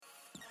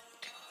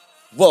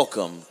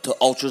Welcome to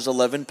Ultras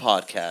 11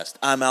 Podcast.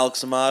 I'm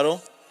Alex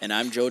Amato. And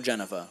I'm Joe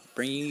Geneva,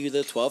 bringing you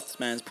the 12th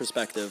man's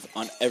perspective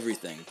on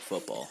everything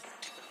football.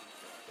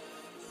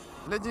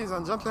 Ladies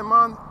and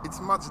gentlemen, it's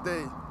match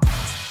day.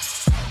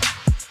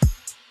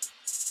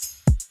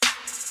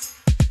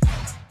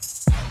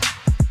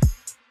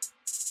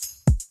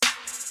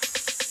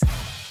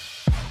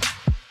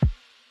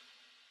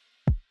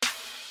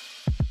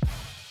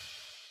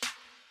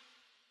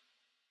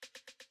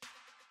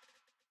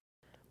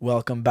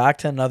 Welcome back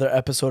to another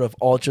episode of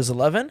Ultras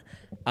 11.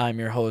 I'm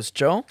your host,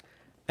 Joe.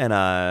 And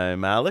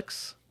I'm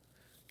Alex.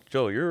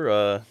 Joe,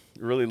 you're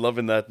really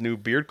loving that new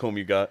beard comb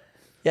you got.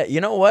 Yeah,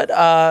 you know what?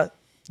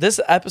 This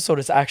episode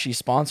is actually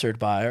sponsored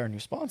by our new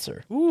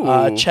sponsor.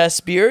 Ooh. Chess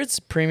Beards,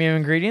 premium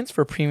ingredients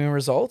for premium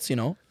results. You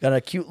know, got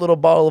a cute little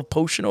bottle of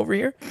potion over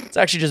here. It's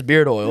actually just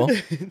beard oil.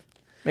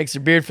 Makes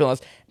your beard feel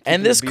nice.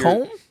 And this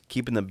comb,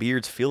 keeping the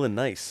beards feeling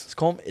nice. this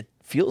comb, it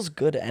feels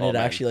good and it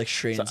actually like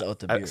straightens So out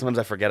the beard. sometimes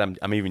I forget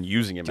I'm even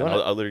using it, man.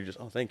 I'll literally just,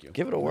 thank you.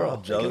 Give it a whirl. How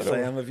jealous I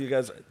am of you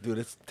guys. Dude,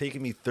 it's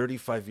taken me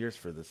 35 years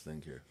for this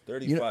thing here.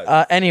 35. You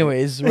know,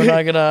 anyways, we're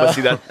not gonna. But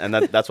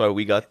see that's why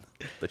we got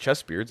the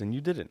chest beards and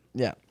you didn't.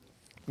 Yeah.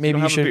 Maybe don't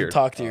you have a should beard.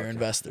 talk to your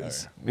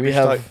investors. Maybe We you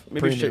should have try-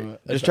 maybe you should- premium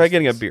just try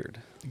getting a investors. beard.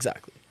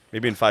 Exactly.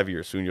 Maybe in 5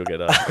 years soon you'll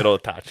get it'll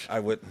attach. I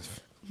would.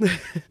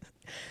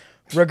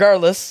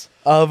 Regardless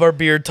of our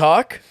beard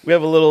talk, We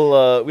have a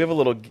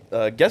little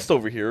guest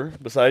over here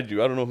beside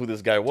you. I don't know who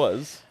this guy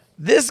was.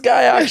 this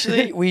guy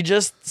actually, we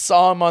just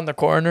saw him on the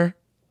corner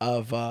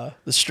of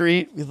the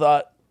street. We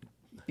thought,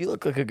 you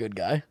look like a good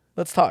guy.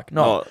 Let's talk.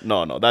 No,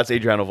 No. That's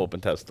Adriano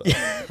Volpentesta.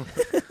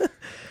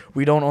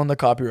 we don't own the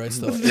copyrights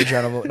though.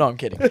 Adriano, no, I'm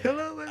kidding.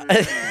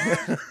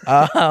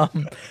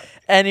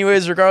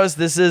 Anyways, regardless,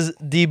 this is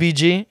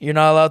DBG. You're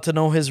not allowed to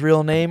know his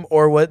real name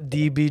or what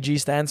DBG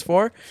stands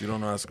for. If you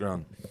don't know, ask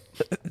around.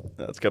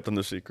 That's kept in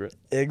the secret.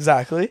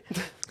 Exactly.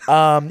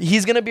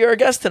 He's going to be our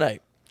guest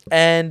tonight.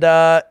 And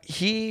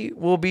he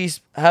will be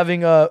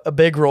having a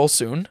big role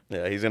soon.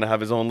 Yeah, he's gonna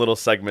have his own little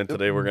segment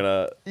today. We're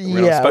gonna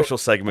have a special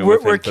segment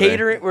with We're him today.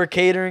 catering. We're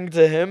catering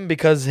to him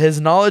because his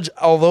knowledge,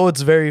 although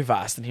it's very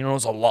vast and he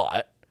knows a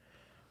lot,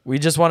 we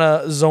just want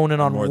to zone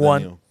in on More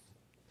one. than you.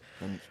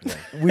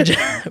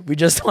 Yeah. We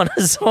just want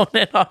to zone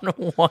in on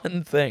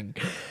one thing.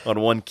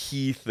 on one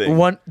key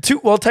thing. Two.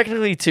 Well,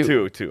 technically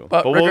two. Two.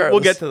 But But we'll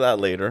regardless. get to that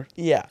later.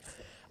 Yeah.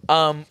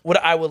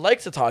 What I would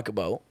like to talk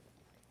about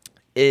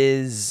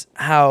is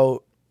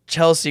how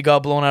Chelsea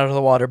got blown out of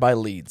the water by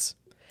Leeds.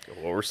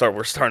 Well,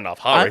 we're starting off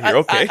hot right here.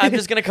 Okay. I'm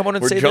just gonna come out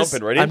and We're say this.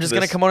 jumping right I'm into just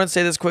gonna this. come out and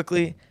say this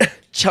quickly.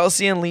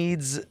 Chelsea and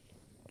Leeds.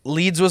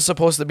 Leeds was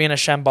supposed to be in a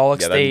shambolic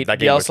Yeah, state. that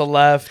game was Bielsa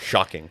left.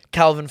 Shocking.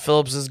 Calvin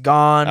Phillips is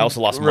gone. I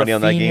also lost money on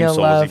that game, Rafinha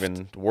so left. it was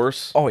even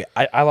worse. Oh yeah,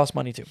 I lost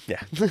money too.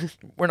 Yeah.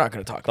 We're not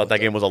going to talk Thought about that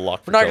game was a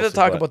lock for We're not going to Chelsea,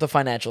 talk but- about the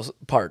financial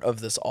part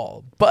of this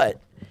all. But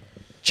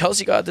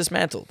Chelsea got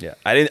dismantled. Yeah.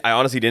 I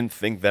honestly didn't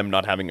think them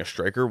not having a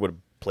striker would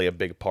play a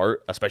big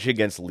part, especially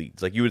against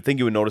Leeds. Like you would think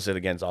you would notice it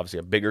against obviously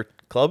a bigger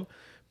club,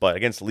 but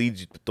against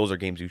Leeds, those are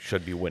games you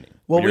should be winning.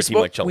 Well, when you're a team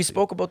like Chelsea. we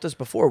spoke about this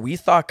before. We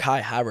thought Kai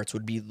Havertz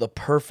would be the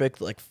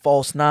perfect like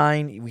false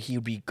nine. He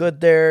would be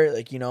good there.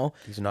 Like, you know,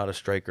 He's not a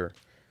striker.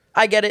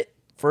 I get it.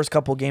 First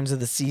couple games of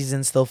the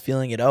season, still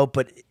feeling it out.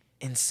 But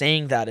in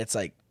saying that, it's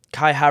like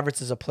Kai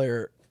Havertz is a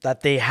player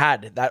that they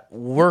had that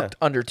worked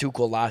under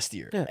Tuchel last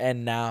year,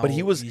 and now But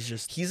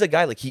he's a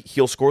guy like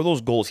he'll score those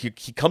goals. He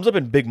comes up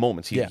in big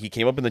moments. He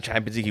came up in the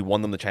Champions League. He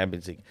won them the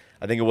Champions League.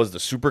 I think it was the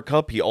Super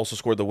Cup. He also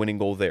scored the winning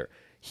goal there.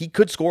 He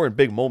could score in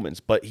big moments,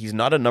 but he's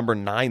not a number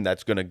 9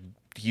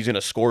 he's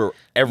gonna score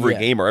every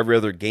game or every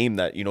other game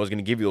that is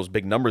gonna give you those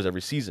big numbers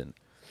every season.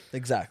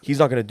 exactly. He's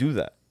not gonna do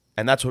that,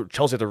 and that's what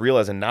Chelsea have to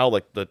realize. And now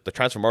like the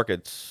transfer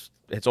market's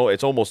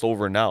it's almost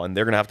over now, and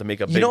they're gonna have to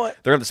make a big. know what?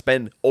 They're gonna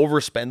have to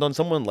overspend on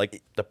someone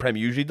like the Prem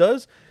usually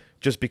does,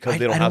 just because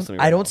they don't have something.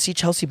 I right don't now. see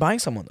Chelsea buying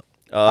someone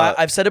though. Uh,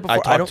 I've said it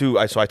before.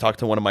 I talked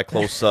to one of my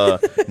close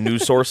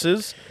news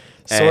sources.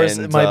 Source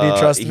and, might be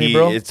trust me,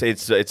 bro.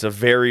 It's a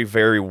very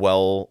very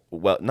well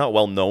not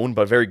well known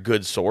but very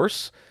good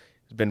source.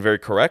 It's been very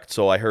correct.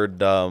 So I heard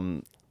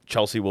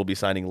Chelsea will be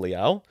signing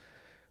Leao,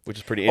 which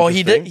is pretty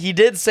interesting. He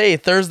did say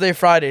Thursday,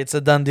 Friday, it's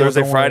a done deal.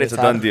 Thursday, Don't worry, Friday, it's a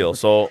done happening. deal.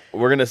 So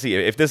we're gonna see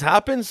if this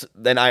happens.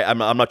 Then I'm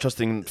not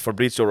trusting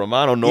Fabrizio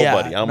Romano.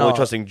 Nobody. I'm only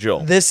trusting Joe.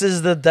 This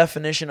is the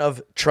definition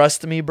of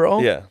trust me, bro.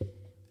 Yeah,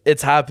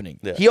 It's happening.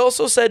 Yeah. He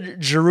also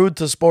said Giroud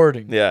to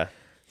Sporting. yeah.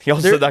 He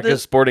also There- said that there-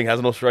 because Sporting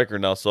has no striker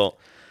now. So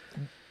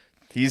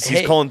he's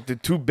Hey. calling the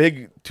too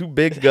big.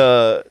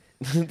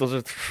 Those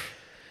are.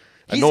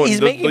 I know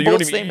He's making you bold don't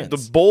even-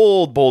 statements. The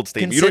bold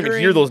statement. You don't even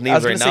hear those Considering- I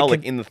was names right gonna now, say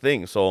like in the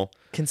thing. So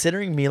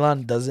Considering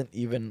Milan doesn't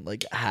even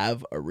like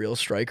have a real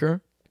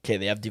striker. Okay,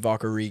 they have Divock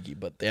Origi,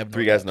 but they have no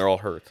 3 guys depth. and they're all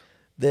hurt.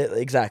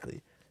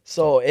 Exactly.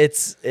 So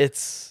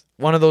it's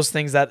one of those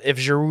things that if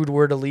Giroud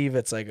were to leave,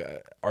 it's like,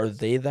 are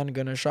they then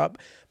gonna shop?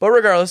 But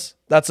regardless,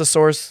 that's a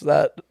source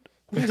that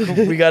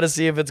we got to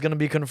see if it's gonna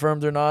be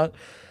confirmed or not.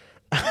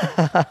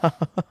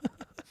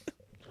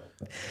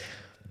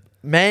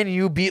 Man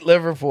U beat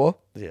Liverpool.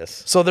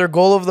 Yes. So their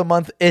goal of the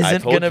month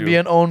isn't told going to you. be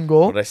an own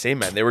goal. What did I say,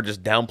 man? They were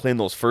just downplaying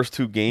those first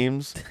 2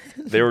 games.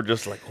 They were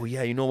just like, oh,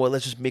 yeah, you know what?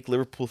 Let's just make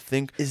Liverpool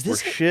think Is we're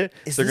this shit.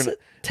 Is They're this gonna,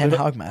 a Ten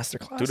Hag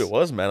masterclass? Dude, it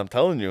was, man. I'm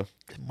telling you.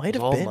 It might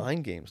have all been.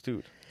 9 games,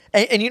 dude.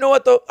 And you know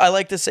what, though? I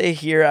like to say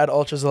here at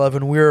Ultras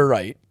 11, we were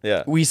right.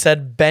 Yeah. We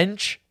said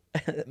bench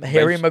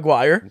Harry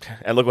Maguire.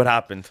 And look what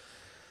happened.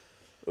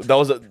 That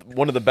was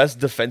one of the best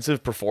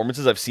defensive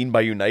performances I've seen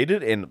by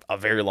United in a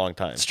very long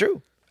time. It's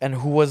true. And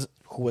who was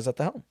at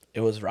the helm?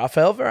 It was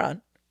Rafael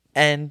Varane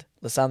and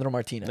Lisandro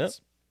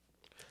Martinez.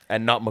 Yep.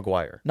 And not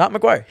Maguire. Not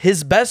Maguire.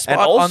 His best spot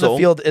And on the also-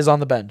 field is on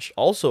the bench.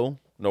 Also,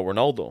 no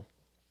Ronaldo.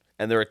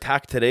 And their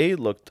attack today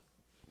looked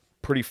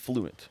pretty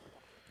fluent.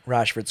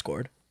 Rashford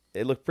scored.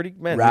 It looked pretty,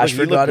 man. Rashford he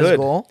looked got his good.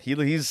 goal.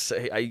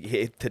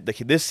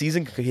 This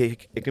season,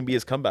 it can be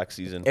his comeback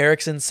season.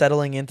 Eriksson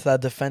settling into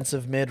that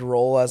defensive mid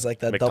role as like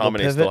that double McTominay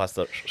pivot. still has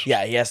to.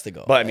 Yeah, he has to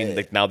go. But I mean,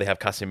 like now they have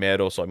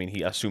Casemiro, so I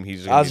mean, I assume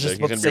he's. I was Gonna just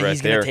be about to he's say gonna be right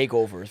he's going there. to take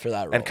over for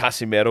that role. And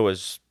Casemiro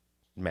is,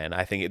 man.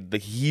 I think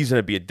he's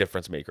gonna be a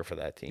difference maker for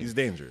that team. He's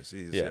dangerous.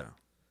 Yeah.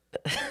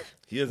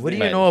 He is. What do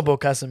you dangerous. know about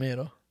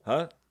Casemiro?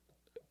 Huh?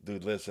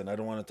 Dude, listen. I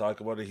don't want to talk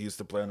about it. He used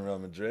to play in Real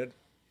Madrid.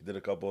 He did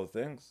a couple of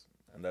things,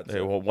 and that's They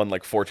it. won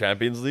like 4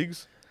 Champions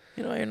Leagues.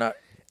 You know, you're not.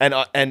 And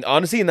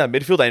honestly, in that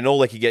midfield, I know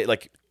like he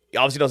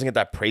obviously doesn't get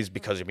that praise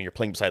because I mean you're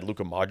playing beside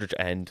Luka Modric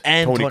and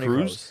Toni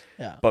Kroos.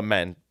 Yeah. But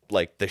man,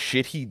 like the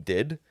shit he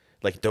did,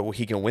 like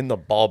he can win the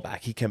ball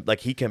back. He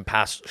can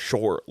pass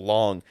short,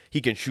 long.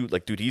 He can shoot.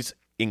 Like dude, he's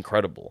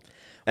incredible.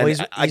 And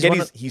Well, I he's get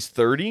one he's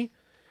 30,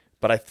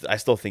 but I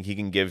still think he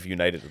can give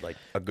United like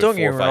a good Don't 4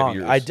 get or me 5 wrong.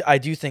 years. I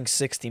do think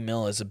 60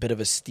 mil is a bit of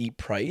a steep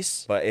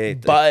price.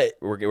 But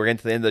we're getting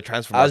to the end of the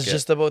transfer I was market.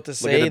 just about to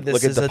say look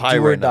this at is a Depay do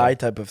or right now. die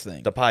type of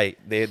thing. Depay,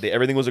 they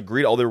everything was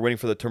agreed. All they were waiting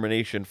for the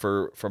termination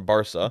from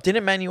Barca.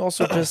 Didn't Man U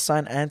also just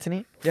sign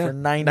Anthony for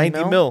 90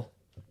 90 mil.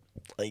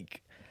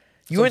 Like,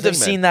 That's you what wouldn't I'm have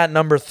saying, seen that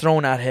number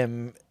thrown at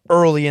him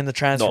early in the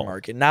transfer No.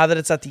 market. Now that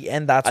it's at the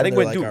end, that's I when think they're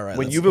when like, dude, all right,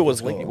 when let's- Juve was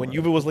let's go. linked when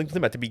Juve was linked to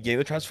them at the beginning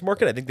of the transfer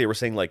market, I think they were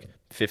saying like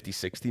 50,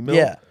 60 mil.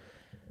 Yeah.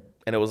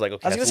 And it was like,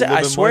 okay, I was going that's to a say, I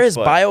little bit swear much, his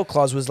but- bio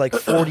clause was like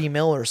 40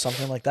 mil or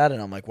something like that.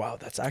 And I'm like, wow,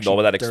 that's actually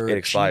but that dirt it cheap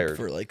expired.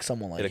 for like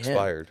someone like It him.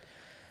 expired.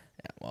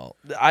 Yeah, well,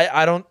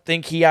 I don't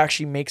think he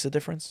actually makes a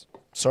difference.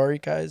 Sorry,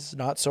 guys.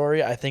 Not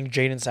sorry. I think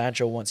Jadon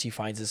Sancho, once he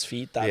finds his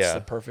feet, that's Yeah.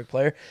 the perfect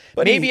player.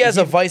 But Maybe as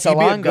a Vice he'd be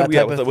Alonga good-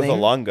 type with of with thing.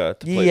 Alonga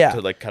to play Yeah.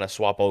 to like kind of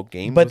swap out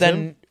games. But with then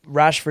him.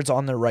 Rashford's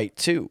on the right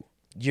too.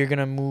 You're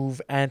gonna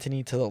move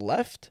Anthony to the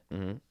left.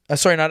 Mm-hmm.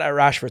 Sorry, not at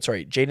Rashford.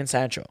 Sorry, Jadon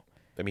Sancho.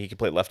 I mean, he can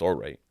play left or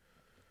right.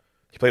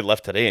 He played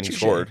left today and he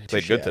scored. He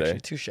played good today.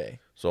 Touche.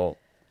 So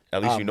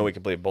at least you know he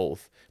can play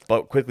both.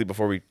 But quickly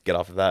before we get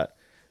off of that,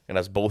 and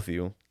as both of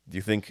you, do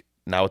you think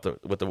now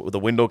with the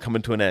window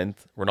coming to an end,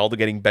 Ronaldo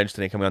getting benched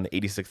today, coming on the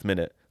 86th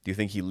minute, do you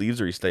think he leaves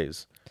or he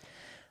stays?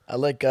 I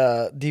like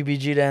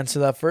DBG to answer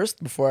that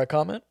first before I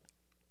comment.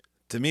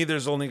 To me,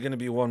 there's only going to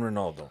be one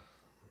Ronaldo.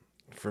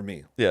 For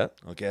me. Yeah.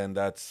 Okay, and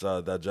that's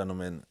that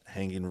gentleman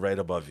hanging right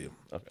above you.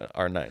 Okay,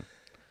 R9.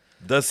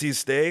 Does he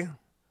stay?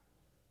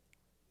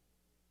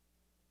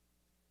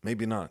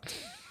 Maybe not.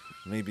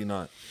 Maybe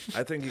not.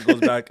 I think he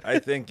goes back. I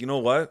think, you know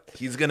what?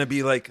 He's going to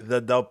be like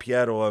the Del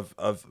Piero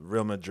of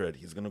Real Madrid.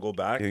 He's going to go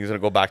back, You think he's gonna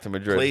go back to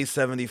Madrid, play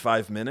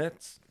 75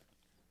 minutes.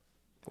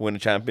 win the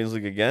Champions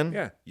League again?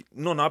 Yeah.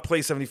 No, not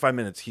play 75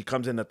 minutes. He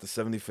comes in at the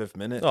 75th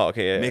minute. Oh,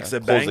 okay. Yeah, Makes yeah.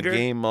 a Close banger. the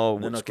game.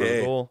 and then, Score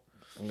a goal.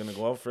 I'm going to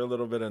go out for a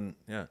little bit and,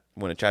 yeah,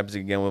 Win a Champions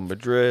League again with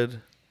Madrid.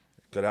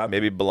 could happen.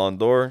 Maybe Ballon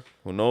d'Or.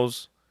 Who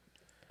knows?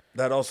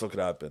 That also could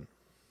happen.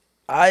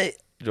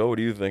 Joe, what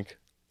do you think?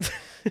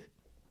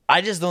 I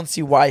just don't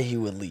see why he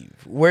would leave.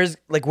 Where's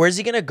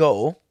he gonna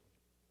go?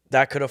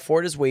 That could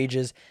afford his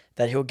wages.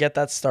 That he'll get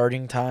that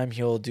starting time.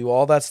 He'll do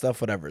all that stuff.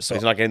 Whatever. So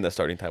He's not getting that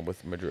starting time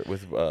with Madrid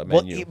with well,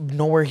 Man U.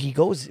 nowhere he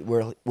goes,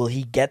 where will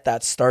he get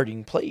that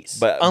starting place?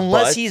 But-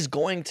 unless but- he's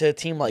going to a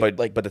team like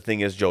But the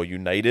thing is, Joe,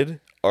 United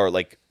are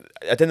like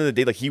at the end of the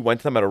day, like he went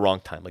to them at a wrong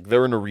time. Like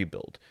they're in a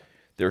rebuild.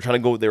 They were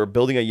trying to go. They were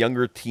building a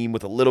younger team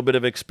with a little bit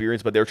of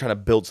experience, but they were trying to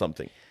build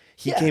something.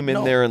 He Yeah, came in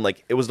no. there and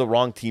like it was the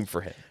wrong team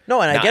for him.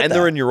 No, and I Now- get and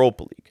they're that. in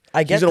Europa League.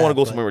 I get He's gonna want to that,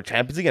 go but- somewhere with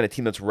Champions League and a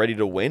team that's ready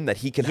to win that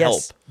he can yes,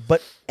 help.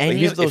 but Like,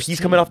 any of those if he's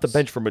coming off the teams-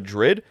 bench for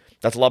Madrid,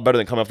 that's a lot better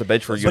than coming off the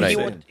bench for But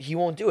United. he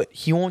won't do it.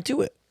 He won't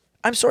do it.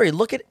 I'm sorry.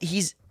 Look at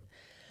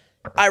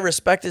I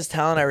respect his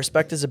talent. I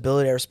respect his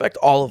ability. I respect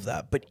all of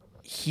that. But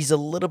he's a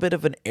little bit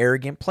of an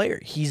arrogant player.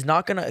 He's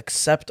not going to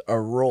accept a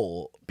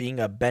role being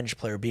a bench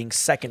player, being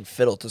second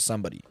fiddle to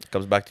somebody.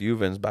 Comes back to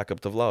Juve and is back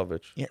up to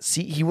Vlahovic. Yeah.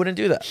 See, he wouldn't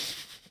do that.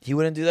 He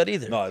wouldn't do that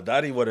either. No,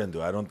 that he wouldn't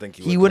do. I don't think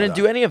he wouldn't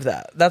do any of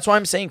that. That's why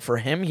I'm saying for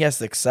him, he has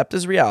to accept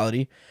his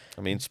reality.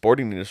 I mean,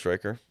 Sporting need a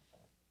striker.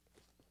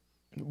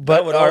 That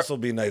But would also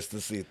be nice to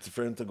see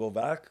for him to go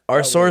back.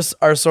 our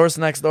That source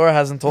next door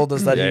hasn't told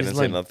us that Yeah, he he's didn't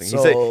say linked. nothing.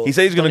 So he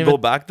said he's don't gonna go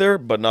even- back there,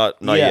 but not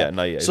yet.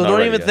 Not yet. So Not don't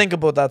ready even yet. think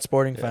about that,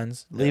 Sporting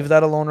fans. Leave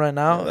that alone right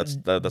now. That's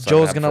not Joe's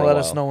gonna happen gonna for a let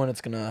us while. know when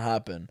it's gonna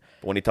happen.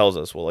 When he tells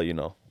us, we'll let you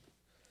know.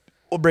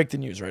 We'll break the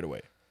news right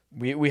away.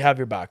 We have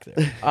your back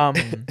there.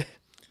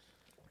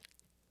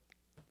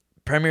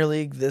 Premier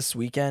League this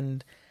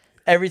weekend,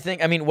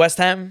 everything. I mean, West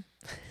Ham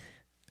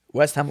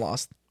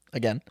lost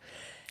again,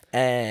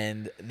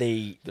 and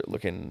they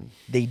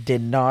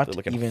did not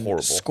even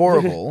horrible. score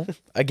a goal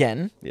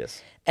again.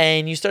 Yes.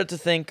 And you start to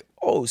think,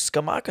 oh,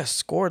 Scamacca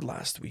scored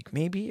last week.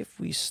 Maybe if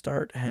we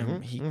start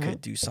him, he could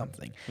do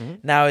something.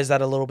 Now, is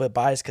that a little bit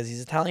biased because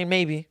he's Italian?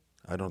 Maybe.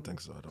 I don't think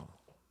so at all.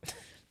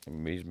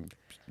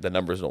 The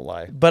numbers don't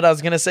lie. But I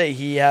was going to say,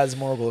 he has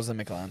more goals than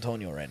Michael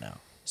Antonio right now.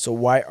 So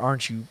why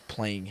aren't you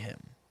playing him?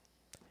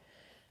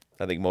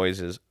 I think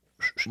Moyes is.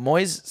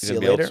 Moyes, see you gonna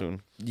be out later.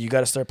 soon. You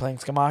got to start playing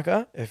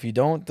Scamacca. If you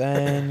don't,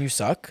 then you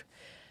suck.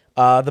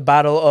 The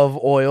Battle of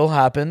Oil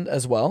happened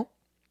as well.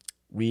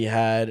 We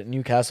had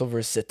Newcastle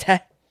versus City.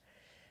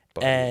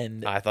 But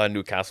And I thought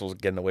Newcastle was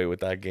getting away with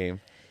that game.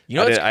 you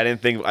know, I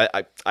didn't think.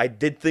 I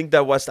did think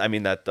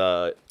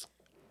that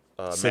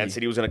City. Man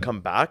City was gonna come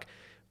back,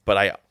 but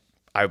I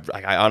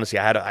honestly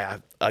I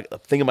a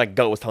thing in my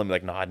gut was telling me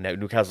like, nah,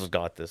 Newcastle's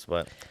got this.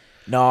 But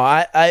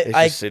no,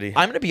 just City.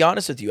 I'm going to be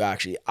honest with you,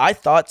 actually. I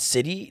thought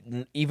City,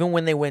 even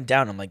when they went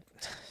down, I'm like,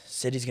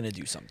 City's going to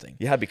do something.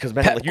 yeah, because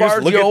man, Pep like you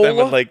just look at them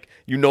Guardiola? and like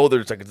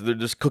they're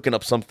just cooking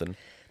up something.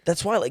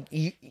 That's why, like,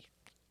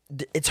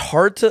 it's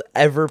hard to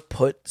ever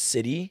put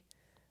City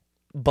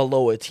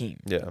below a team.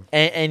 Yeah.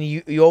 And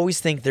you always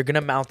think they're going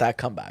to mount that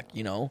comeback,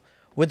 you know?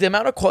 With the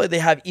amount of quality they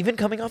have, even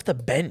coming off the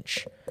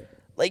bench.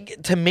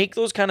 Like, to make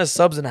those kind of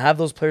subs and have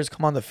those players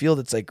come on the field,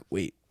 it's like,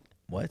 wait,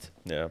 what?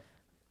 Yeah.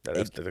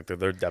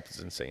 Their depth is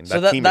insane. So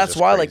That team that's is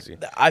just why, crazy.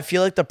 like, I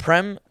feel like the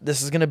Prem,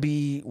 this is going to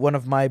be one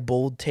of my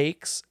bold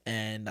takes,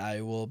 and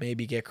I will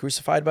maybe get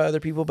crucified by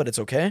other people, but it's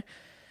okay.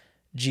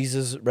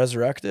 Jesus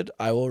resurrected.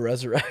 I will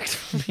resurrect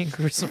from being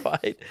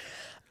crucified.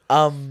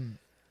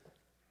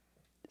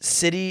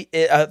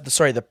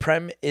 The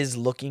Prem is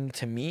looking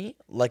to me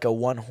like a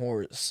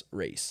one-horse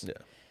race. Yeah.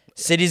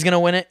 City's going to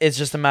win it. It's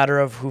just a matter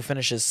of who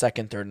finishes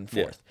second, third, and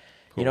Yeah. fourth.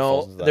 Who You know,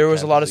 falls into that there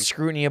was a lot of Champions League.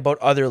 scrutiny about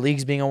other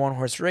leagues being a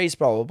one-horse race,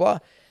 blah, blah, blah.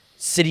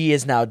 City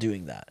is now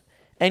doing that.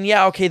 And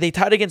yeah, okay, they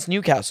tied against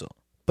Newcastle.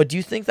 But do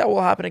you think that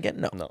will happen again?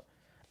 No. No.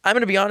 I'm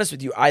going to be honest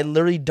with you. I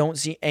literally don't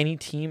see any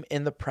team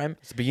in the Prem.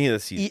 It's the beginning of the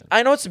season.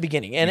 I know it's the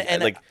beginning,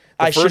 and like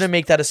I the first- shouldn't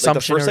make that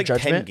assumption like the first, or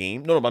like, 10 judgment.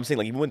 games. No, but I'm saying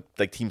like even when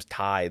like teams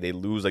tie, they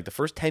lose. Like the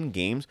first 10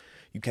 games,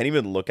 you can't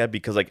even look at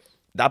because like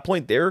that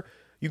point there,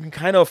 you can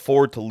kind of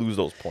afford to lose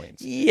those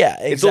points. Yeah,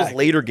 exactly. It's those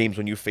later games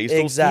when you face those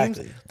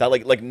Exactly. teams that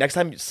like next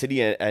time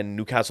City and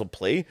Newcastle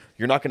play,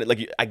 you're not gonna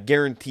like. I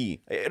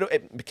guarantee.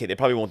 Okay, they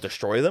probably won't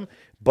destroy them,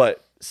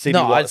 but City.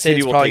 No, will, I'd say City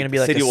it's will probably take, gonna be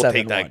like City a will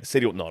take 7-1. that.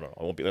 City will, no, it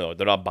won't be. No,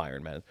 they're not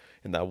Bayern, man.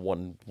 In that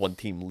one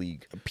team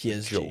league.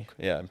 PSG. Joke.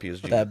 Yeah, in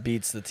PSG. That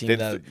beats the team They-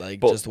 that like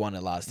but just won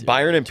it last year.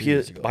 Bayern like, and 2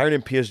 years ago. Bayern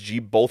and PSG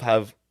both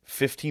have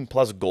 15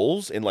 plus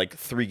goals in like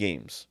 3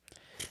 games.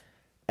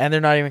 And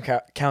they're not even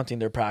counting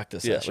their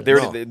practice Yeah, sessions. they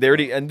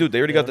already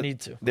got don't need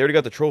to. they already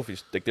got the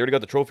trophies. Like they already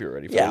got the trophy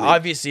already. For Yeah, the league.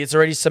 obviously it's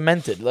already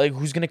cemented. Like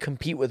who's going to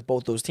compete with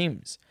both those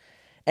teams?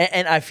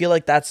 And I feel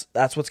like that's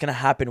what's going to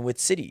happen with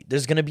City.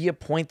 There's going to be a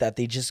point that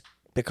they just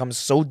become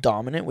so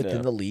dominant within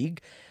Yeah. the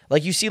league.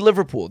 Like you see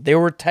Liverpool, they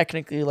were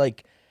technically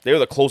like They were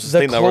the closest the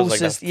thing that was like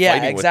closest. fighting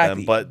Yeah, exactly. with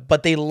them. But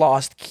But they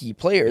lost key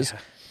players.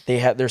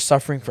 They're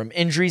suffering from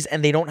injuries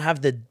and they don't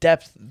have the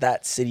depth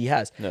that City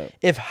has. No.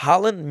 If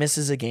Haaland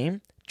misses a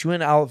game,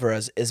 Julian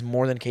Alvarez is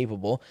more than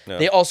capable. Yeah.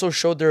 They also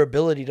showed their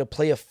ability to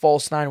play a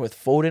false 9 with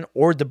Foden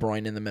or De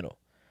Bruyne in the middle.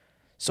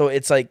 So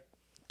it's like,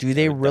 do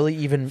they really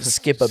even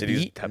skip a City's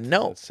beat? depth is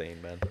No.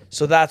 insane, man.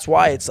 So that's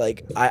why it's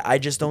like I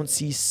just don't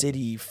see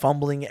City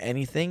fumbling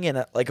anything.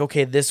 And like,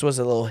 okay, this was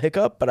a little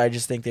hiccup, but I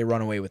just think they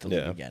run away with the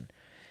league Yeah. again.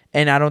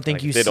 And I don't think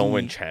Like, you if they see don't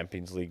win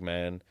Champions League,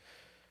 man.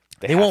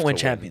 they have won't to win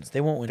Champions.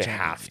 They won't win They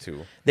Champions. have League.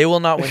 to. They will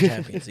not win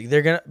Champions League.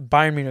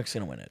 Bayern Munich's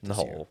gonna win it this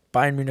No. year.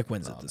 Bayern Munich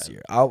wins it this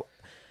year.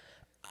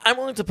 I'm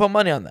willing to put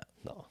money on that.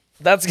 No,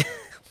 That's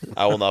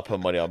I will not put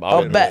money on.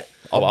 I'll bet.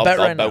 I'll bet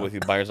right now. with you.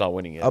 Bayern's not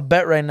winning it. I'll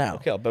bet right now.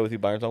 Okay, I'll bet with you.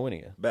 Bayern's not winning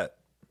it. Bet.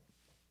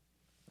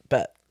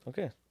 Bet.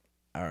 Okay,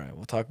 All right,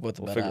 we'll talk about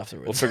the bet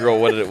afterwards. we'll figure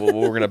out what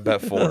we're gonna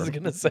bet for. I was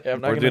gonna say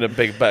I'm not We're gonna. doing a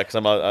big bet because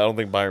I don't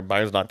think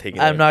Bayern's not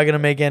taking. I'm it. not gonna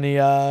make any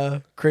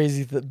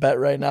crazy bet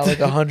right now, like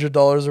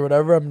 $100 or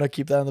whatever. I'm gonna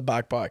keep that in the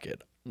back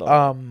pocket.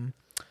 No.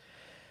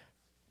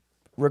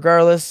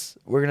 Regardless,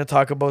 we're gonna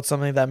talk about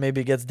something that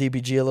maybe gets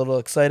DBG a little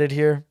excited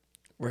here.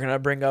 We're gonna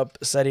bring up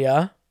Serie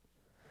A.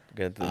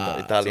 Get the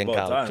It's Italian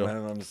about time, calcio.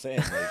 man. I'm saying,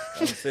 like,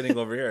 I'm sitting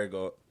over here. I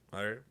go,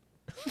 all right.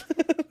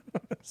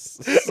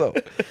 So,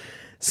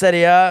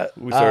 Serie A.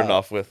 We started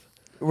off with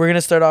We're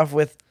gonna start off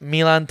with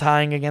Milan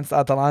tying against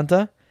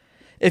Atalanta.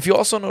 If you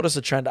also notice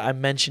a trend, I'm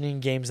mentioning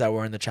games that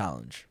were in the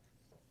challenge,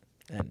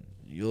 and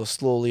you'll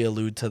slowly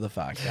allude to the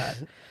fact that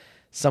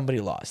somebody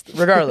lost.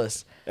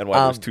 Regardless, and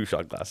why there's 2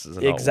 shot glasses.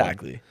 And not one.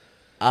 exactly.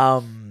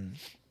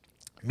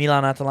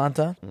 Milan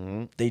Atalanta,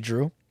 they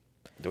drew.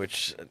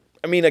 Which,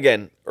 I mean,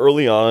 again,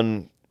 early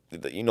on,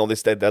 they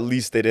said at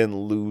least they didn't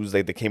lose.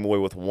 They came away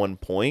with 1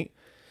 point.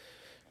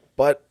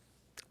 But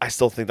I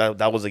still think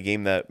that was a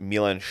game that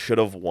Milan should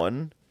have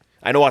won.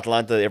 I know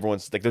Atalanta.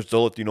 Everyone's like, they're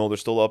still they're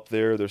still up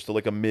there. They're still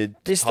like a mid.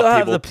 They still top have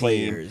table the team.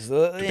 players.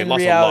 They In lost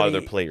reality, a lot of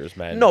their players,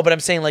 man. No, but I'm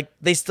saying like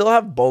they still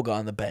have Boga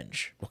on the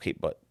bench. Okay,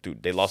 but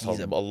dude, they lost a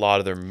lot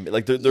of their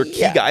like their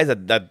key guys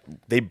that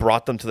they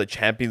brought them to the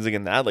Champions League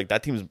and that like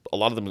that team's a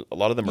lot of them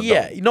are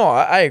done. No,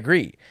 I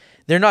agree.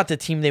 They're not the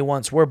team they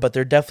once were, but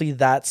they're definitely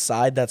that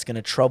side that's going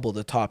to trouble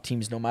the top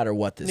teams no matter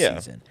what this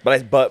season.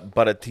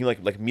 But a team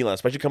like Milan,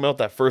 especially coming out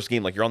that first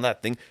game, like you're on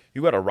that thing,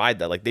 you got to ride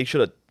that. Like they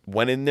should have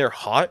went in there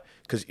hot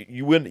because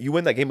you win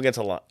that game against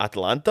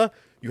Atalanta,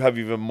 you have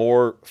even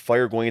more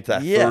fire going into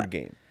that third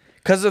game.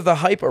 Because of the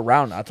hype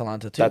around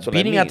Atalanta too. That's what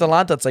beating I mean.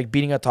 Atalanta, it's like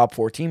beating a top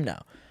 4 team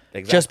now.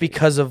 Exactly. Just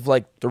because of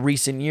like the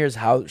recent years,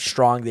 how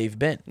strong they've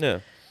been. Yeah.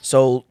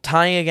 So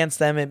tying against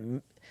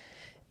them,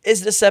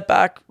 is it a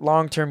setback?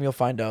 Long term, you'll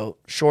find out.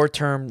 Short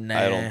term,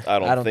 nah.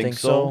 I don't think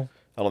so. so.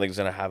 I don't think it's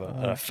gonna have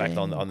an effect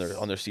on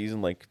their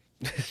season, like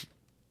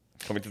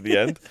coming to the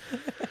end.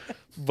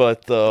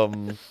 But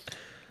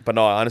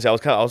no, honestly, I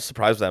was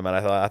surprised with that, man.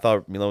 I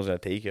thought Milan was gonna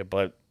take it,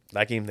 but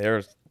that game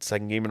there,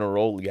 second game in a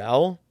row,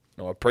 Leal.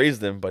 No, I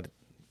praised him, but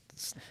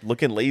it's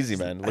looking lazy,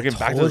 man. Looking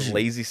back to his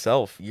lazy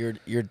self.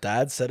 Your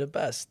dad said it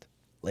best.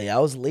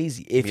 Leao's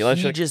lazy. If Milan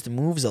he just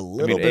moves a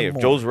little bit if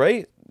more. Joe's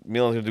right,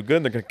 Milan's gonna do good,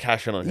 and they're gonna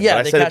cash in on him. Yeah,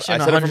 But they cash in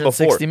I said it from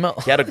 160 before.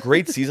 mil. He had a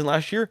great season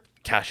last year.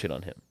 Cash in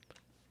on him.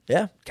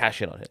 Yeah.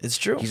 Cash in on him. It's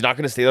true. He's not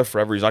gonna stay there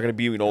forever. He's not gonna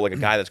be like a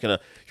guy that's you're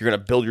gonna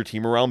build your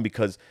team around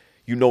because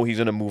he's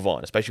gonna move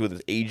on, especially with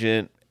his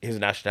agent, his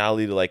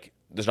nationality.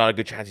 There's not a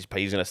good chance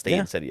he's gonna stay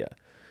in Serie A.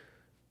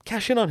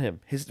 Cash in on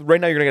him.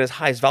 Right now you're gonna get his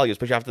highest value,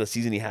 especially after the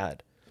season he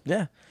had.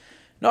 Yeah.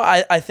 No,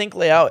 I think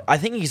Leao, I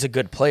think he's a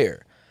good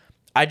player.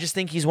 I just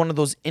think he's one of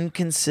those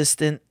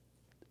inconsistent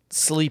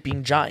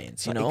sleeping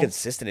giants, you know?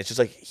 Inconsistent. It's just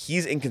like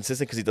he's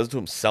inconsistent because he does it to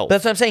himself.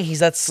 That's what I'm saying. He's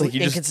that Like,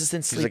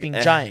 inconsistent he's like, sleeping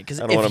eh, giant. Because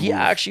I don't wanna if he move.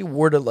 actually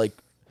were to like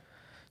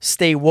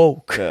stay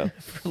woke, Yeah.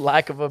 for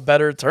lack of a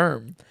better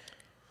term,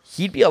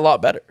 he'd be a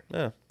lot better.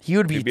 Yeah. He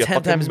would be He'd be a 10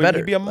 fucking- times better.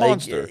 he'd be a Like,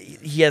 monster.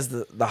 he has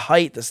the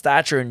height, the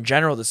stature in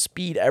general, the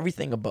speed,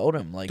 everything about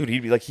him. Like, Dude, he'd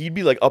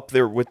be like up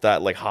there with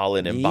that like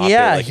Haaland and Mbappe.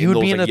 yeah, like, he would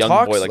those, be in like, the young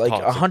talks, boy, like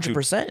talks.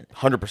 100%.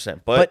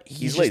 100%. But But he's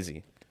he's just-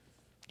 lazy.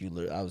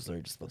 I was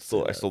literally just about to say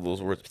So I that. stole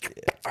those words.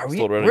 Are we?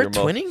 Stole it right out of We're your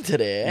mouth. twinning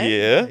today. Eh?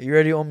 Yeah. You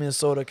already owe me a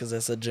soda because I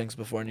said jinx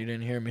before and you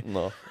didn't hear me.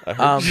 No, I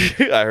heard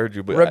you. I heard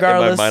you, but in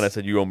regardless- my mind I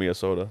said you owe me a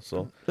soda.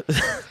 So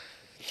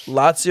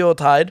Lazio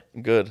tied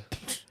good.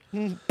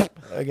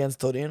 against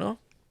Torino.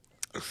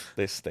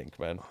 They stink,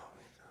 man.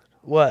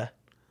 What?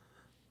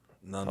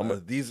 No,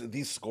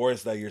 these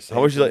scores that you're saying,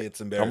 How much you like? it's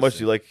How embarrassing. much do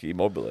you like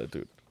Immobile,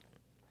 dude?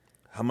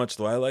 How much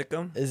do I like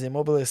them? Is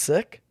Immobile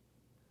sick?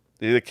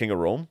 Is he the king of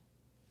Rome?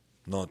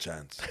 No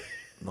chance.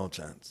 No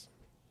chance.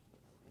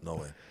 No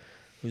way.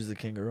 Who's the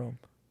king of Rome?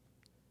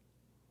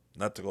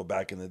 Not to go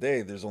back in the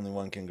day, there's only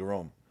one King of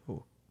Rome.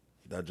 Who?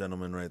 That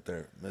gentleman right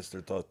there,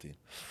 Mr. Totti.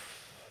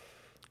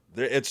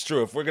 It's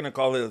true. If we're gonna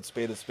call it a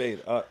spade,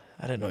 I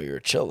didn't know you were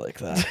chill like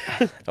that.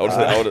 I would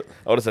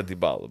have said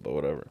Dybala, but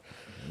whatever.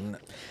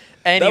 that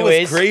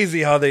Anyways, was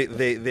crazy how they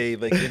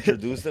like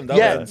introduced him. That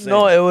yeah, was insane.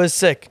 no, it was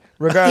sick.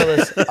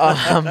 Regardless,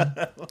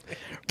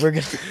 we're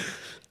gonna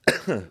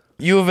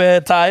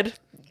Juve tied.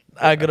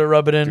 I'm gonna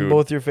rub it in Dude.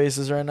 both your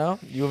faces right now.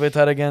 Juve tied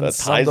That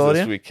against ties this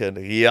Sampdoria. weekend.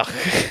 Yeah.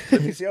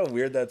 Did you see how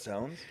weird that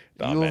sounds?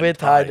 Nah, Juve man.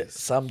 tied ties.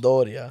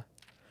 Sampdoria.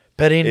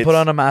 Perin put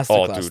on a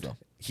masterclass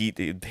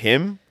though.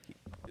 Him,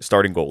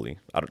 starting goalie.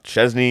 Out of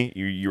Chesney,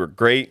 you were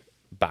great.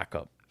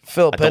 Backup.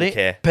 Phil, I don't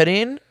care.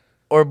 Perin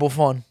or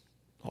Buffon?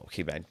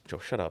 Okay, man. Joe,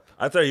 shut up.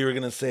 I thought you were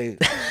gonna say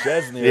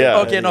Chesney. Yeah.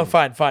 Okay, no,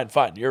 fine.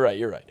 You're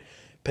right.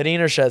 Perin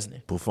or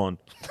Chesney? Buffon.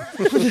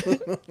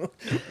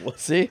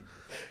 See?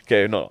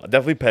 Okay, no,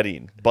 definitely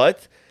Perin.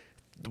 But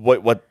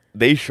what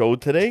they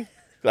showed today,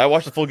 I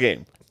watched the full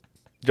game.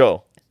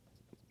 Joe,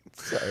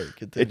 Sorry,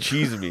 continue. it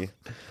cheesed me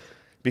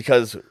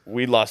because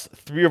we lost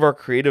 3 of our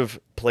creative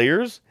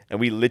players and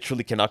we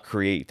literally cannot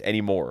create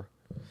anymore.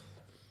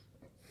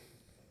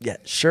 Yeah,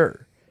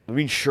 sure. I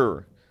mean,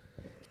 sure.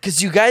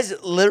 Because you guys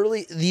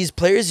literally, these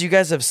players you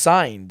guys have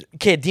signed.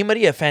 Okay, Di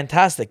Maria,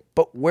 fantastic,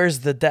 but where's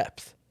the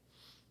depth?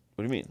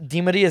 What do you mean?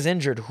 Di Maria's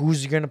injured.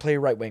 Who's going to play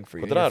right wing for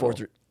you? Quadrado. Your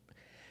 4-3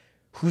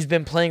 Who's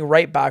been playing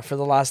right back for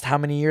the last how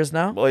many years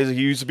now? Well, he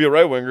used to be a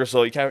right winger,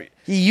 so you can't.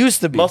 He used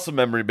to be. Muscle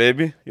memory,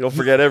 baby. You don't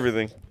forget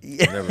everything.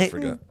 Never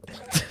forgot.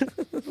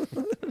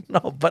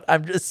 No, but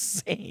I'm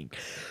just saying.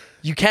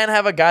 You can't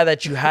have a guy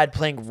that you had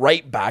playing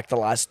right back the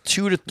last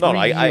 2 to 3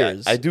 No,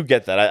 years. I do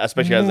get that,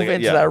 especially as move like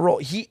into that role.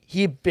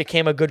 He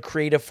became a good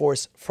creative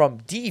force from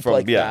deep from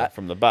like that.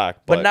 from the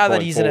back. But now that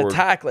going he's in forward-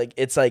 attack, like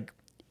it's like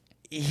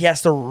he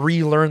has to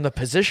relearn the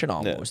position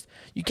almost.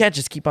 You can't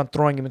just keep on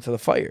throwing him into the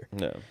fire.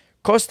 No.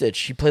 Kostic,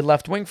 he played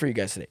left wing for you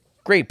guys today.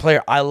 Great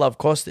player. I love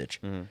Kostic.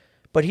 Mm-hmm.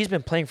 But he's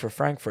been playing for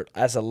Frankfurt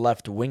as a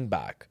left wing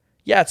back.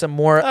 Yeah, it's a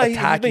more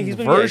attacking he's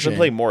been version.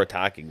 playing more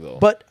attacking though.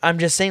 But I'm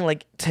just saying,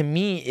 like, to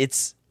me,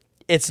 it's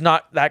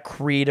not that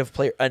creative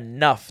player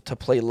enough to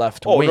play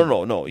left wing.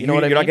 No. You know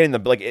what I mean? You're not getting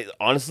the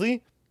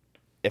honestly,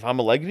 if I'm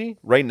Allegri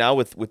right now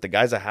with the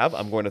guys I have,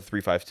 I'm going to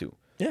 3-5-2.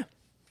 Yeah.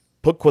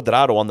 put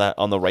Cuadrado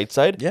on the right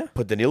side. Yeah.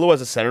 Put Danilo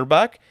as a center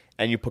back,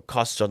 and you put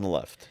Kostic on the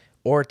left.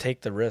 Or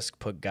take the risk,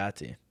 put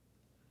Gatti.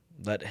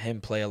 Let him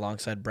play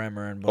alongside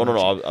Bremer and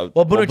Bonucci. Oh no.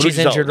 Well, Bonucci's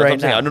injured right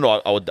now.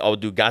 No. I would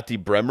do Gatti,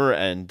 Bremer,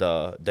 and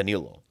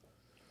Danilo.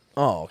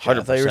 Oh, okay.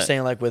 I thought you were 100%.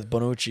 saying like with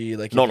Bonucci,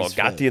 like No,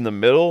 Gatti in the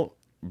middle,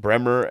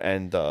 Bremer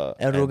and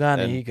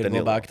Rugani, he could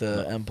Danilo. go back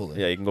to Empoli.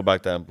 Yeah, you can go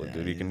back to Empoli,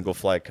 dude. You can go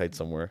fly a kite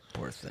somewhere.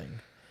 Poor thing.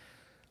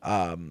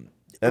 And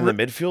the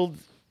midfield,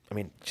 I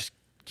mean, just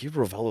give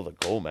Ravello the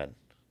goal, man.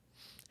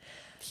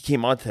 He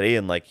came on today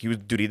and he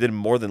did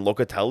more than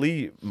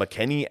Locatelli,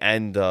 McKennie,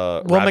 and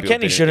Well, Rabiot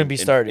McKennie did shouldn't be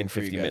starting in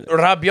for 50 you guys. minutes.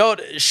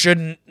 Rabiot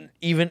shouldn't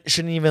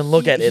even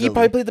look at it. He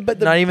probably played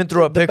not even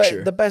through a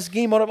picture. the best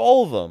game out of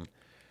all of them.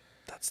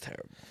 That's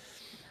terrible.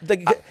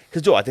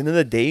 Because Joe, at the end of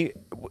the day,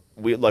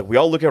 we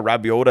all look at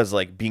Rabiot as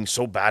being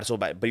so bad,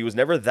 but he was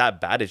never that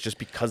bad. It's just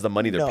because the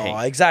money they're paying.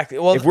 Exactly.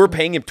 Well, If we're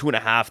paying him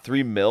 2.5,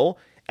 3 mil,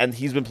 and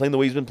he's been playing the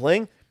way he's been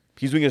playing,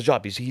 he's doing his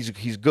job. He's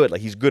good.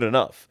 He's good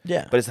enough.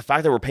 Yeah. But it's the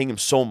fact that we're paying him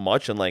so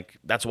much, and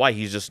that's why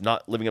he's just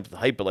not living up to the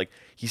hype. But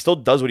he still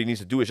does what he needs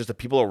to do. It's just the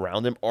people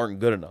around him aren't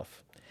good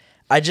enough.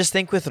 I just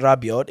think with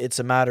Rabiot, it's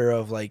a matter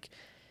of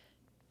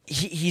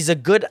he's a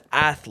good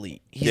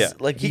athlete. He's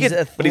he's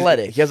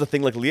athletic. He has a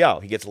thing like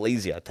Leao. He gets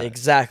lazy at times.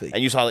 Exactly.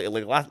 And you saw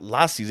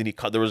last season,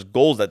 there was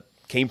goals that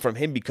came from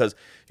him because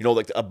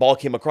a ball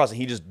came across and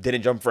he just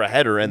didn't jump for a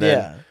header, and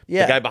then the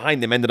guy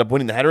behind him ended up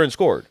winning the header and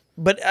scored.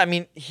 But I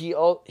mean,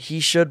 he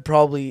should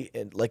probably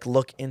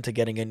look into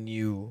getting a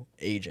new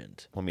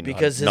agent. I mean,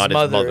 because not his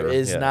his mother mother,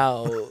 is yeah.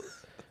 now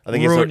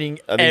ruining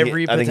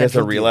every I think he has to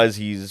potential deal. realize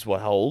he's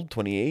how old?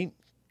 28,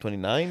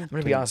 29. I'm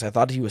gonna be honest. I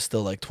thought he was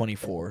still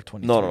 24,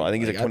 23. No. I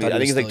think he's 20. I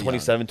think he's still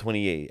 27,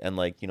 28,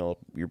 and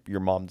your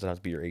mom doesn't have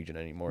to be your agent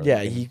anymore.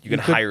 Yeah, you you can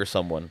could- hire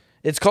someone. Young.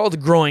 It's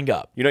called growing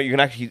up. You can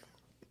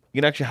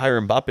actually hire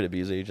Mbappe to be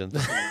his agent.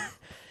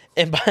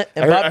 Mbappe,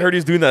 I heard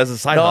he's doing that as a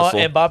side no, hustle.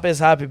 Mbappe is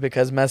happy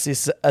because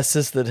Messi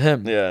assisted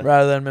him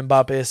rather than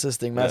Mbappe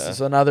assisting Messi. Yeah.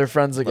 So now they're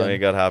friends again. he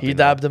got happy He now.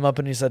 dabbed him up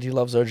and he said he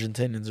loves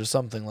Argentinians or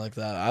something like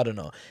that. I don't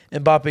know.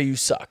 Mbappe, you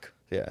suck.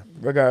 Yeah,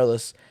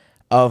 Regardless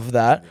of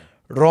that,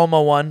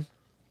 Roma won.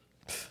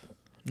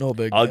 No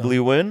big ugly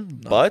deal. win,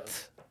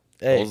 but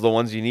Hey, those are the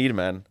ones you need,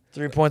 man.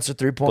 3 points are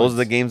 3 points. Those are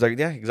the games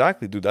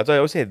exactly, dude. That's what I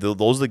always say.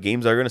 Those are the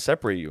games that are gonna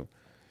separate you.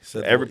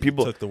 Said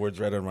People took the words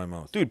right out of my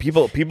mouth. Dude,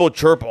 people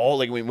chirp all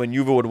when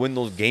Juve would win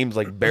those games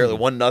barely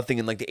 1-0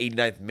 in the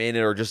 89th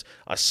minute or just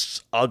a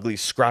ugly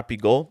scrappy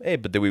goal. Hey,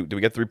 but did we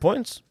get 3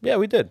 points? Yeah,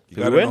 we did. You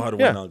Did gotta we win? know how to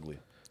Yeah. win ugly.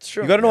 It's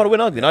true. You gotta know how to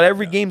win ugly. Not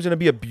every game's gonna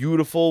be a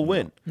beautiful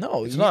win.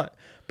 No, it's not.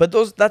 But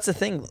that's the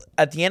thing.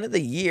 At the end of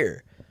the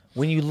year,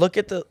 when you look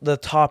at the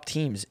top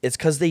teams, it's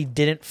because they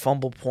didn't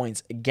fumble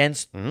points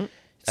against.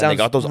 And Sounds they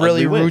got those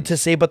really ugly rude wins. to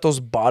say, but those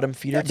bottom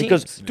feeder teams.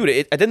 Because, dude,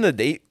 at the end of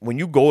the day, when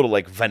you go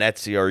to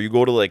Venezia or you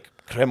go to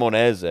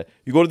Cremonese,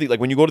 you go to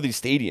when you go to these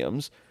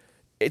stadiums,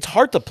 it's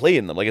hard to play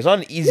in them. It's not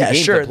an easy yeah,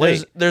 game sure. to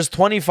play. There's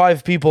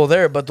 25 people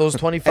there, but those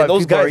 25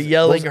 those people are guys-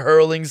 yelling, those-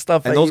 hurling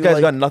stuff. And at those you,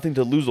 guys got nothing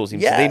to lose. Those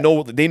teams, Yeah.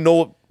 they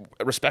know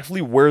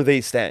respectfully where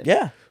they stand.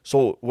 Yeah.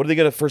 So what are they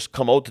gonna first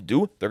come out to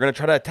do? They're gonna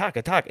try to attack.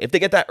 If they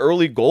get that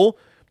early goal,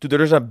 dude, they're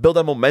just gonna build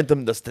that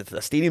momentum. The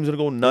stadium's gonna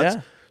go nuts.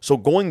 Yeah. So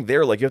going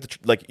there, you have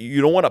to you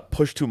don't want to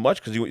push too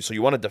much because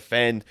you want to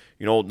defend,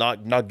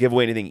 not give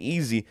away anything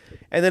easy,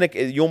 and then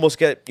you almost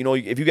get,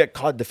 if you get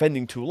caught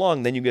defending too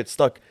long, then you get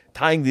stuck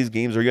tying these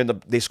games, or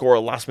they score a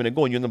last minute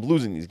goal and you end up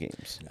losing these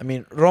games. I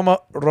mean, Roma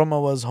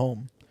was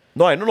home.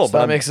 No, I don't know, So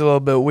but that makes it a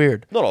little bit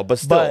weird. no, but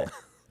still,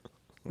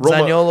 But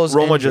Zaniolo's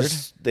Roma injured.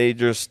 they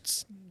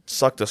just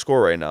suck the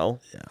score right now.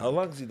 How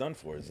long is he done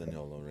for,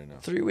 Zaniolo, right now?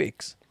 3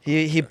 weeks.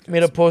 He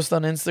made a post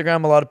on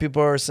Instagram. A lot of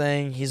people are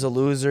saying he's a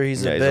loser,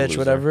 he's a Yeah, he's a bitch, loser.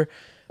 whatever.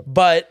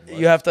 But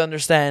you have to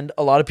understand,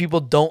 a lot of people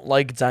don't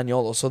like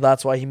Zaniolo, so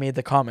that's why he made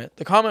the comment.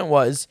 The comment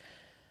was,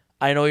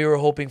 I know you were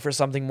hoping for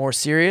something more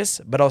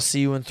serious, but I'll see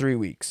you in 3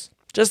 weeks.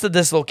 Just a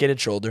dislocated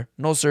shoulder.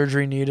 No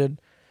surgery needed.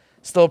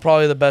 Still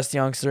probably the best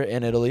youngster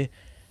in Italy.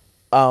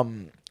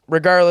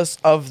 Regardless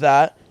of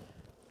that,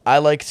 I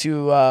like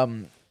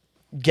to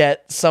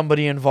get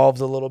somebody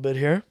involved a little bit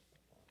here.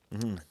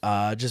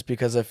 Just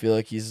because I feel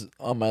like he's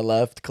on my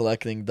left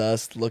collecting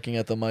dust, looking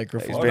at the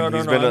microphone. He's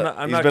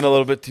been a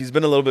little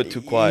bit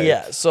too quiet.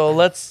 Yeah, so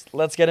let's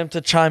get him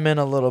to chime in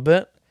a little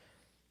bit.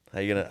 How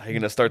you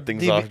gonna start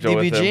things off, Joe?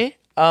 With him? DBG,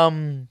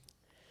 I'm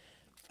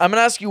gonna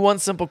ask you one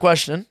simple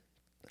question.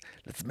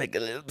 Let's make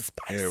it a little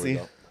spicy. Here we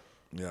go.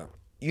 Yeah.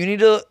 You need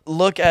to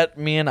look at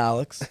me and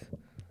Alex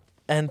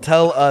and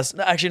tell us.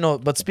 No, actually, no,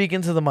 but speak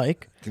into the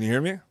mic. Can you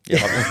hear me?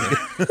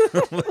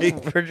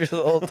 For just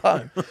the whole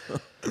time.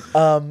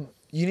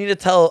 You need to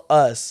tell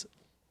us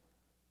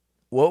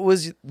what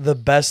was the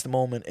best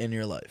moment in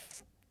your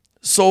life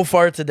so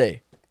far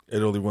today.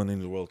 Italy winning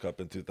the World Cup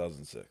in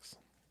 2006.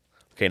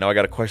 Okay, now I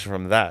got a question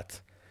from that.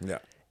 Yeah.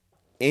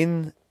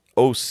 In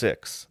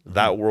 06,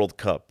 that World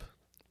Cup,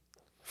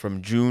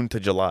 from June to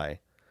July,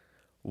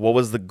 what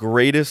was the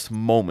greatest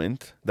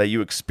moment that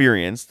you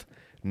experienced,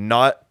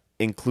 not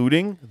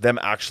including them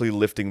actually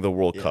lifting the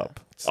World Cup?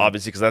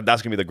 Obviously, because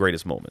that's going to be the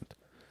greatest moment.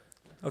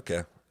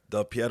 Okay.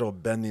 Del Piero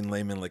bending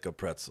Lehman like a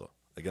pretzel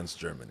against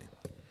Germany.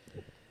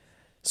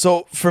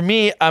 So for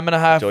me, I'm gonna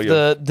have Joe,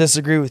 to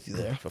disagree with you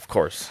there. Of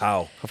course.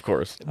 How? Of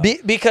course.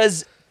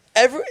 Because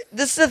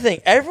this is the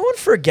thing. Everyone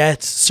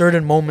forgets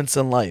certain moments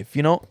in life.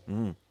 You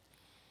know,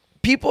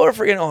 people are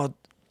forgetting. Oh,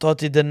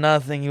 Totti did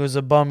nothing. He was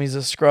a bum. He's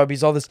a scrub.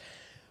 He's all this.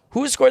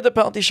 Who scored the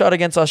penalty shot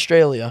against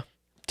Australia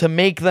to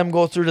make them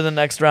go through to the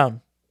next round?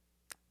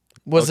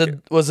 Was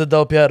it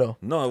Del Piero?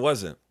 No, it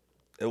wasn't.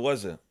 It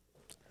wasn't.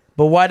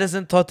 But why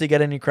doesn't Totti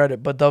get any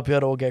credit, but Del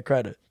Piero will get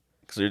credit?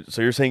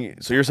 So you're saying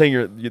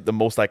the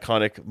most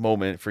iconic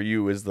moment for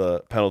you is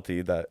the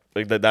penalty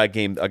that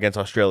game against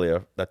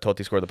Australia that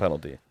Totti scored the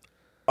penalty.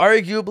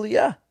 Arguably,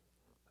 yeah.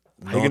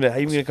 How you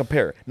gonna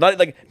compare? Not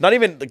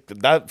even like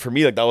that for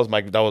me. Like that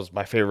was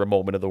my favorite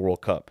moment of the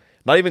World Cup.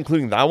 Not even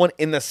including that one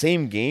in the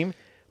same game.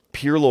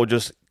 Pirlo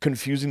just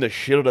confusing the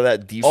shit out of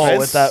that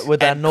defense. With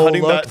that and no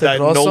cutting look to that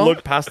Grosso? no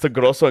look pass to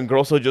Grosso, and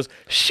Grosso just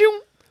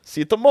shoo.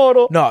 See you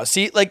tomorrow. No,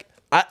 see, like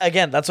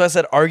again, that's why I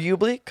said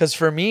arguably, because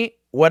for me,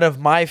 one of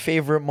my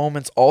favorite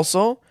moments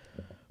also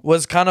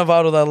was kind of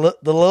out of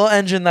the little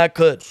engine that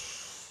could,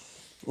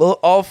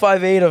 all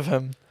 5'8" of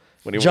him.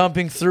 When he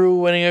jumping through,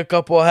 winning a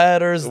couple of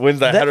headers. Wins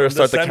that header to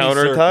start the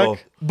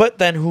counterattack. But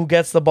then who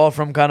gets the ball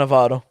from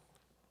Cannavaro?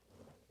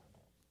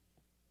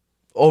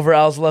 Over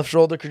Al's left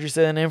shoulder. Could you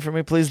say the name for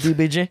me, please,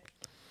 DBG?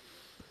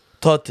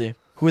 Totti.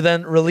 Who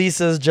then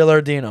releases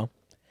Gilardino.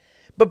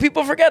 But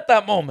people forget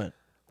that moment.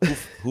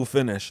 Who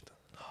finished?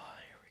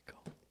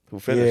 Who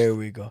finished? Here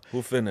we go.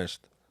 Who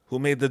finished? Who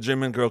made the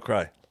German girl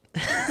cry?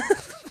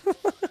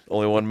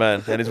 Only one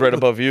man, and he's right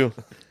above you.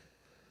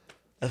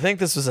 I think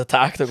this was a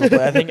tactical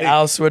play. I think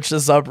Al switched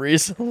this up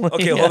recently.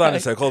 Okay, hold on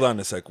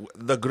a sec.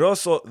 The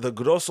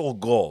Grosso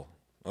goal,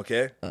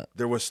 okay?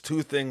 There was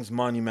two things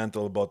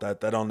monumental about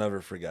that I'll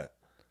never forget.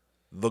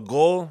 The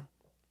goal,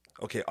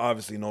 okay,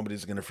 obviously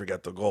nobody's going to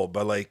forget the goal,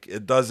 but like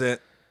it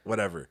doesn't,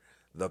 whatever.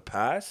 The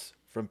pass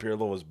from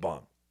Pirlo was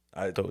bomb.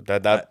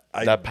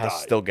 That pass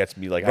died. still gets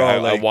me. Like, Bro,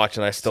 I watch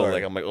and I still sorry.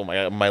 like, I'm like, oh my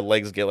God, my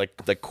legs get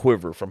like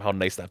quiver from how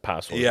nice that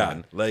pass was. Yeah,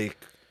 man. like,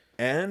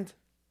 and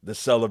the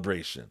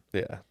celebration.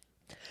 Yeah.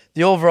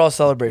 The overall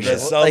celebration. The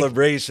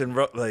celebration,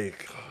 bro,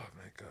 like, oh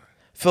my God.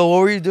 Phil, what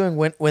were you doing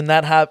when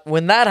that happened?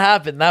 When that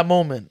happened, that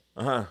moment.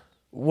 Uh-huh.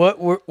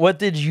 What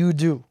did you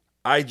do?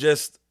 I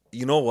just,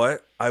 you know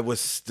what? I was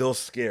still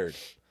scared.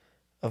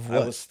 Of I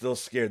what? was still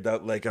scared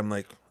that, like,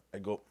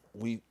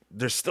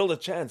 there's still a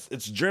chance.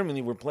 It's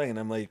Germany we're playing.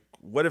 I'm like,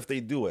 what if they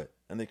do it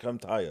and they come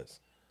tie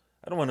us?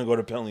 I don't want to go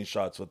to penalty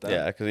shots with them.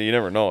 Yeah, because you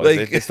never know.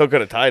 Like, They still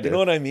could have tied it. You know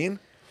what I mean?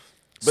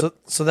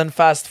 So then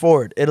fast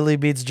forward. Italy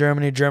beats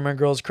Germany. German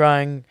girls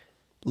crying.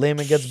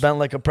 Lehman gets bent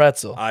like a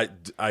pretzel. I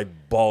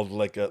bawled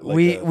like a.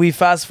 We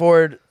fast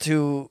forward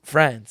to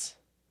France.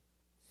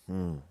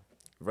 What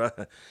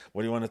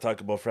do you want to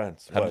talk about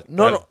France?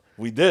 No.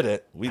 We did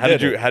it.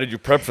 How did you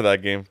prep for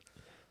that game?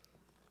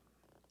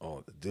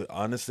 Oh, dude,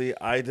 honestly,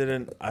 I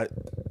didn't. I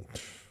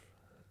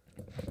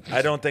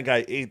don't think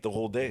I ate the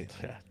whole day.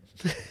 Yeah.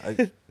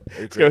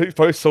 He's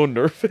probably so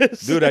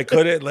nervous. Dude, I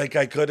couldn't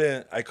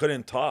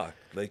talk.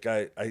 Like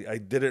I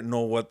didn't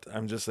know what.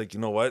 I'm just like, you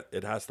know what?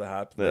 It has to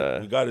happen. Yeah.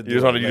 Like, we got to do You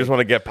just want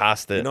to get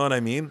past it. You know what I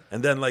mean?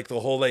 And then like the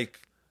whole like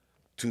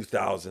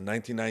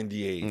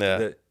 1998.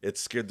 Yeah. It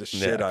scared the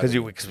shit out because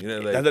of me.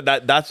 You know, like,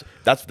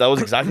 that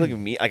was exactly like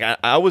me. Like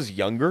I was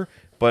younger,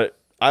 but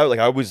I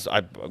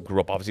grew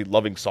up obviously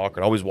loving soccer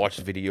and I always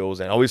watched videos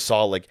and I always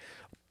saw like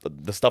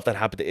the stuff that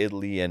happened to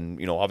Italy and,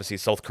 you know, obviously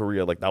South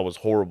Korea, like that was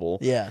horrible.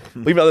 Yeah.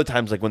 But even other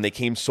times, like when they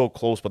came so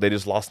close, but they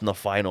just lost in the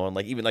final, and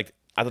like even like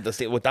I thought the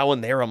state with that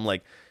one there, I'm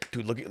like,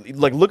 dude,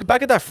 look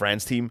back at that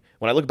France team.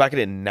 When I look back at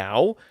it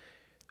now,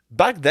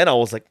 back then I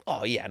was like,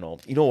 oh yeah, no,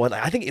 you know what?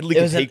 I think Italy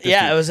can take this.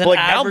 It was an but like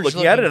now I'm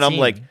looking at it and I'm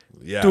like,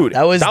 dude,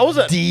 that was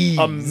an D's.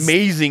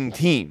 amazing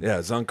team. yeah,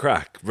 it's on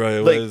crack, bro.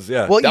 It Like, was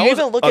yeah. Well, That you was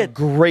even look a at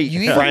great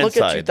You even France look at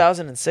side.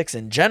 2006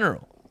 in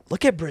general.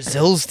 Look at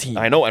Brazil's team.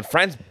 I know, and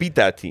France beat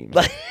that team.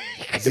 Like,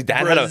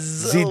 Zidane had a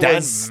Brazil Zidane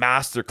was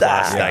masterclass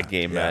stacked. that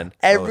game, man.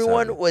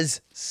 Everyone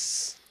was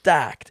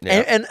stacked,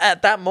 Yeah. and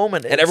at that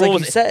moment, And it's everyone like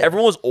was you said,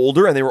 everyone was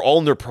older, and they were all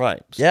in their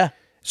primes. yeah.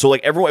 So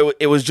like everyone,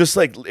 it was just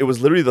like it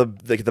was literally the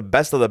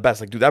best of the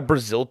best. Like dude, that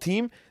Brazil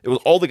team, it was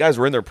all the guys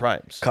were in their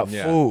primes. Cafu,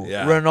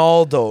 Yeah.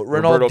 Ronaldo,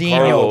 Roberto Ronaldinho,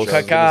 Carlos, I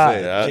was Kaká,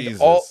 say, yeah.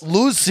 Jesus.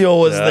 Lucio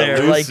was there.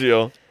 Like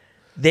Lucio.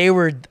 they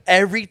were,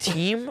 every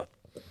team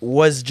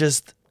was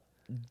just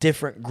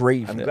different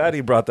gravy. I'm glad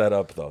he brought that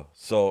up though.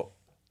 So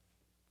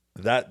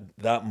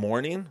that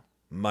morning,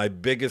 my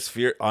biggest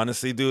fear,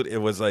 honestly, dude, it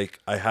was like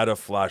I had a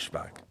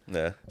flashback.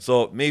 Yeah.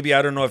 So maybe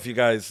I don't know if you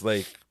guys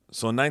like.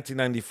 So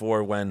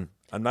 1994, when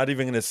I'm not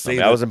even gonna say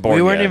I wasn't born.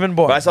 We weren't yet. even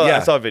born. But I Yeah.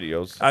 saw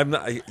videos. I'm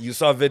not. You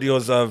saw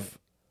videos of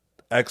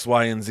X,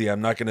 Y, and Z.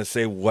 I'm not gonna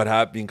say what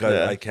happened because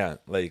Yeah. I can't.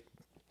 Like,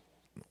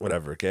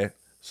 whatever. Okay.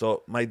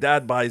 So my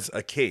dad buys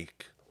a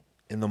cake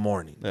in the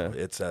morning. Yeah.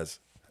 It says,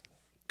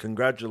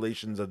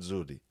 "Congratulations,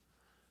 Azzurri."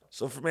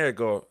 So for me, I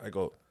go,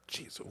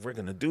 geez, we're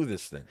gonna do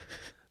this thing.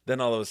 Then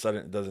all of a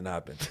sudden, it doesn't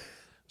happen.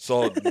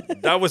 So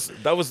that was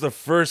the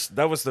first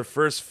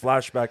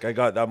flashback I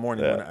got that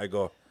morning when I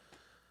go.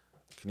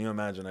 Can you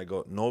imagine? I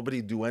go,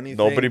 nobody do anything.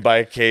 Nobody buy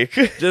a cake.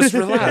 Just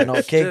relax. I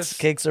know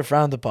cakes are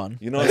frowned upon.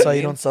 You know That's what why I you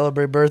mean? don't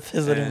celebrate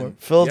birthdays And- anymore.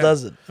 Phil yeah.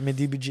 doesn't. I mean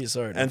DBG.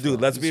 Sorry. And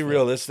dude, let's be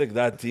realistic.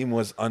 That team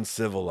was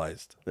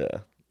uncivilized. Yeah.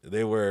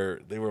 They were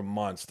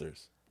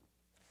monsters.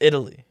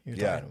 Italy. You're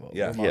Yeah, talking about.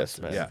 yeah, We're Yes,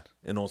 monsters. man. Yeah,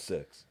 in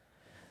 06.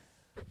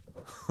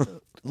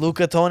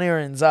 Luca, Toni, or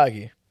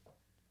Inzaghi?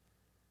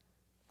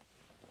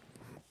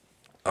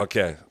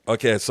 Okay.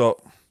 So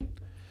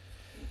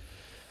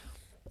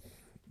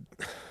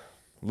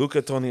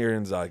Luca, Toni, or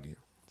Inzaghi.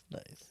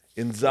 Nice.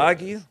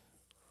 Inzaghi,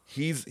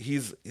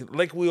 he's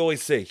like we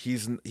always say,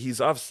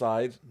 he's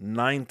offside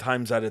 9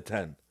 times out of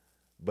 10.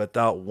 But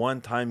that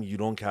one time you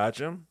don't catch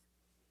him,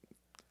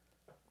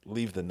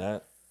 leave the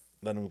net,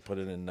 let him put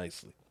it in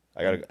nicely.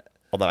 Hold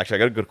on. Actually, I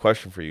got a good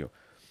question for you.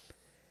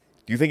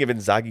 Do you think if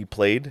Inzaghi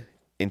played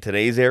in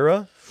today's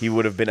era, he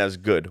would have been as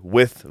good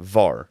with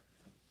VAR?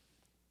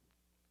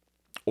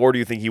 Or do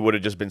you think he would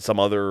have just been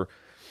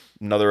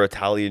another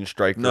Italian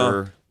striker?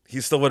 No,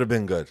 he still would have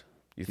been good.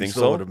 You He think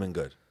still so? would have been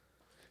good.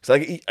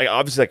 So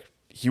obviously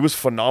he was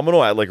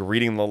phenomenal at like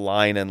reading the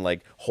line and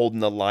like holding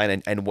the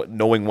line and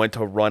knowing when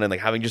to run and like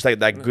having just like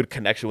that good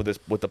connection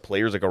with the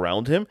players like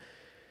around him.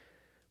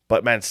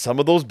 But man, some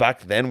of those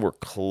back then were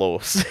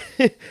close.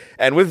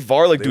 And with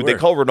VAR, like they were.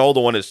 called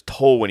Ronaldo on his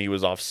toe when he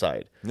was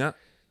offside. Yeah.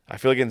 I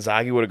feel like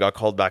Inzaghi would have got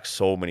called back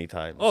so many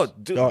times. Oh,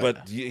 dude, Oh,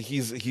 but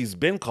he's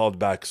been called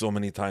back so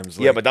many times.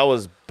 yeah, but that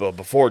was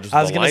before. Just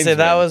I was the gonna say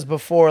that linesman. was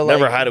before. Like,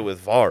 Never had it with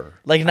VAR.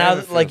 Like I now,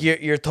 have a like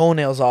feeling. your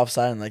toenails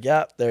offside, and like,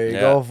 yeah, there you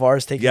Yeah. go.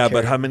 VAR's taking. yeah,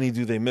 care. but how many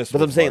do they miss?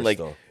 But with I'm saying, VAR like,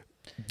 still?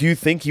 do you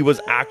think he was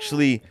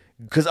actually?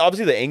 Because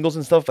obviously the angles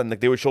and stuff, and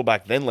like they would show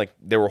back then, like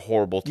they were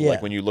horrible to Yeah.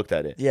 like when you looked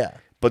at it. Yeah.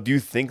 But do you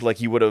think like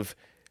he would have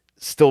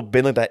still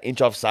been like that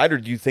inch offside, or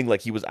do you think like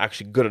he was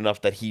actually good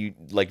enough that he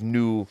like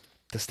knew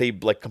to stay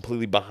like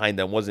completely behind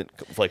them, wasn't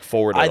like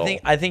forward at all?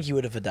 I think he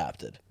would have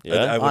adapted.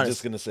 Yeah? I was Honest.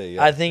 just gonna say.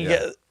 Yeah, I think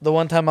yeah. the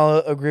one time I'll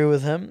agree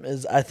with him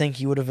is I think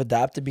he would have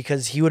adapted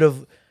because he would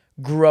have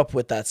grew up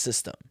with that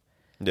system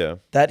Yeah.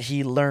 that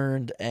he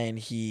learned and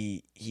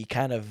he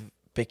kind of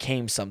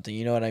became something.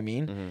 You know what I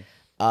mean?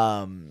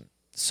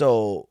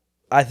 So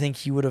I think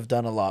he would have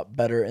done a lot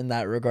better in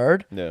that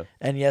regard. Yeah.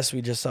 And yes,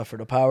 we just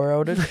suffered a power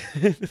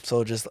outage,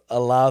 so just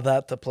allow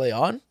that to play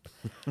on.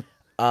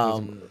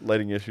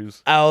 Lighting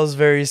issues. Al's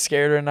very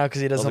scared right now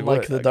because he I was doesn't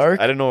like, like what? the dark.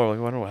 I didn't know. Like,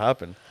 I don't know what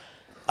happened.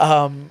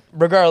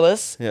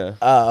 Regardless Yeah.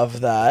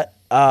 of that,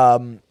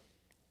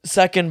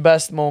 second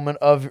best moment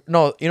of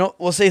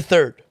we'll say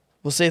third.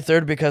 We'll say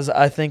third because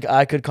I think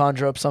I could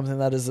conjure up something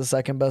that is the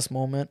second best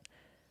moment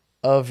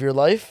of your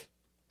life.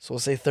 So we'll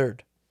say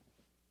third.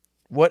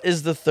 What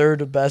is the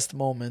third best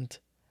moment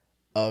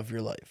of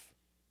your life?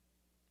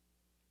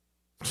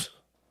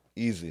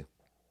 Easy.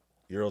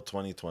 Euro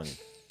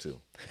 2022.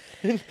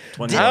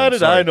 How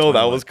did I know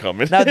that was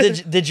coming? Now,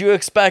 did you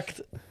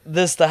expect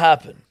this to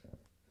happen?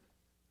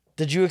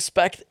 Did you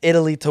expect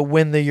Italy to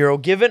win the Euro?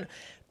 Given,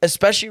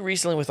 especially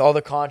recently with all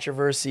the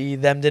controversy,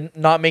 them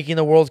not making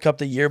the World Cup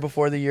the year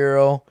before the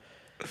Euro.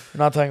 We're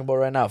not talking about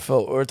right now,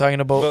 Phil. We're talking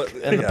about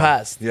in the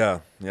past. Yeah.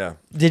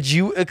 Did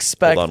you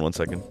expect Hold on 1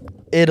 second.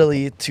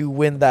 Italy to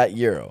win that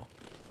Euro?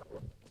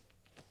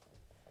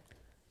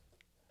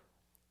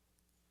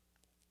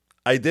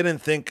 I didn't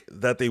think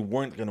that they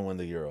weren't gonna win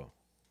the Euro,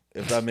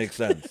 if that makes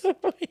sense.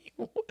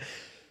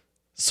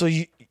 So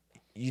you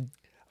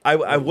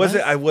I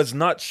was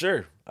not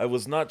sure.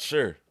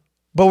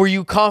 but were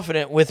you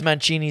confident with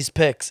Mancini's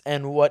picks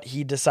and what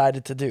he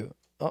decided to do?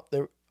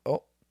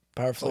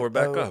 Power flip. we're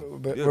back up. We're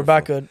Beautiful.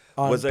 back good.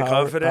 Was I power,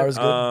 confident? Power's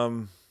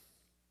good.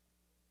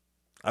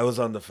 I was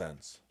on the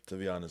fence, to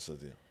be honest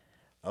with you.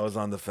 I was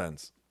on the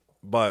fence.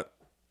 But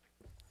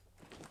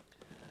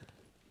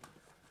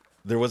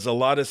there was a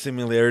lot of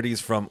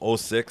similarities from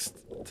 06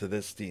 to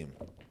this team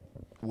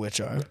Which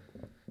are?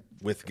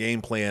 with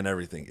gameplay and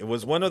everything. It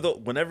was one of the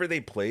whenever they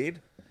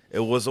played, it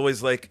was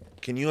always like,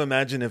 can you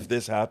imagine if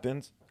this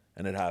happens?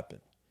 And it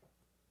happened.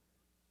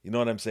 You know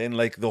what I'm saying?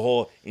 Like the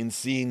whole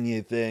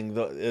Insigne thing.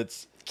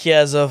 It's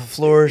Chiesa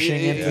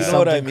flourishing You into know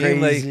what something I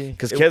mean? Like, crazy.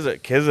 Because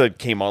Keza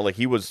came on like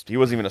he wasn't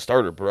even a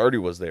starter. Berardi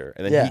was there,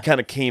 and then Yeah. he kind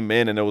of came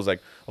in, and it was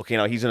like, okay,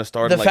 now he's gonna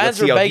start. The and, like, let's fans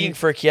see were how begging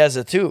for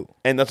Chiesa too.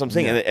 and that's what I'm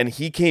saying. And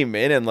he came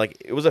in, and like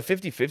it was a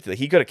 50-50. Like,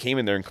 he could have came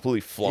in there and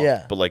completely flopped.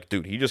 Yeah. But like,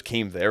 dude, he just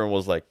came there and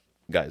was like,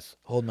 guys,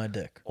 Hold my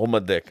dick. hold my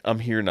dick. I'm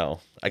here now.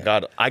 I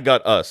got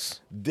us.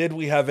 did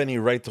we have any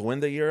right to win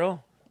the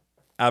Euro?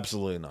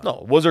 Absolutely not.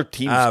 No, was our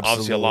teams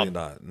obviously a lot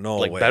not. No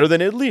like way. better than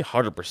Italy?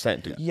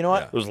 100%, dude. You know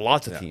what? There's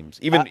lots of teams.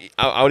 Even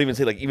I would even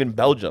say like even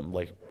Belgium.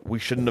 Like we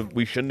shouldn't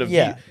have.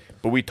 Yeah. Beat,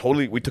 but we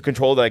took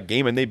control of that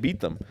game and they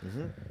beat them.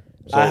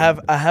 So, I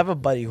have a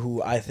buddy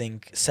who I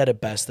think said it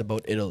best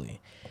about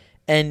Italy,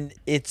 and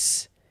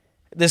this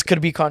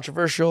could be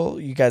controversial.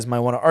 You guys might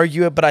want to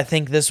argue it, but I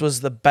think this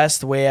was the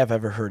best way I've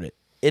ever heard it.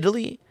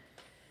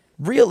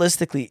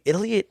 Realistically,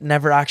 Italy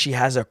never actually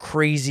has a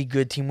crazy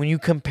good team when you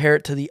compare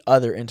it to the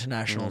other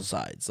international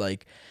sides.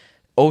 Like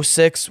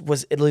 06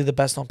 was Italy the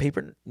best on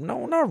paper?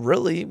 No, not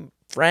really.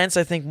 France,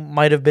 I think,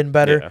 might have been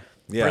better. Yeah.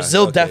 Yeah,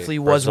 Brazil okay. definitely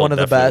was Brazil one of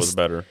the definitely best. was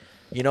better.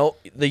 You know,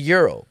 the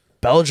Euro.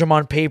 Belgium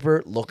on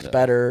paper looked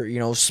better. You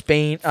know,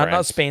 Spain, not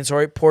France. Spain,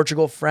 sorry,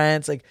 Portugal,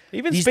 France. Like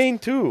Even these- Spain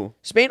too.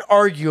 Spain,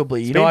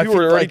 arguably. You Spain know, I people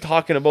were feel already like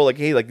talking about like,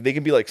 hey, like they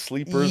can be like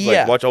sleepers. Yeah.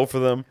 Like watch out for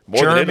them.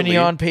 More than Germany Italy.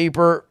 on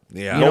paper.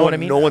 Yeah. You know what I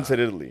mean? No one said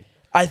Italy.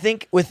 I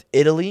think with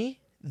Italy,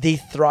 they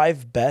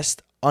thrive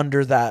best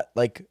under that,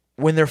 like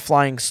when they're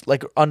flying,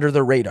 like under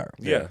the radar.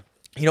 Yeah.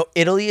 You know,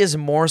 Italy is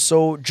more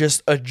so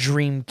just a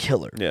dream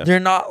killer. Yeah. They're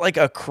not like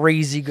a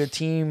crazy good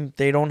team.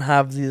 They don't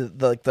have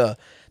the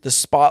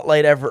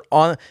spotlight ever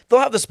on. They'll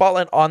have the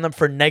spotlight on them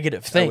for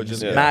negative things,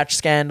 just- match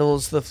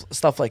scandals,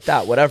 stuff like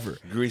that, whatever.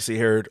 Greasy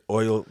haired,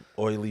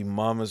 oily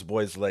mama's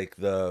boys like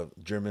the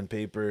German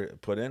paper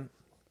put in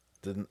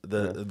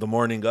the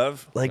morning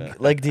of. Like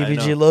I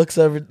DBG know. looks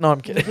every. No,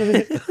 I'm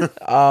kidding.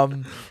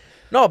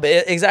 No, but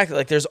exactly.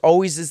 Like there's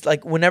always this,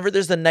 like whenever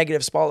there's the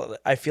negative spotlight,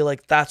 I feel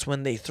like that's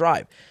when they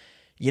thrive.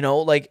 You know,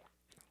 like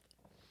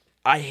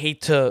I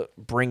hate to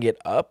bring it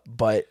up,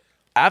 but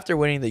after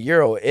winning the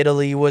Euro,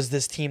 Italy was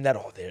this team that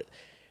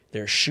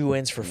they're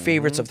shoo-ins for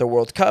favorites of the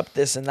World Cup,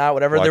 this and that,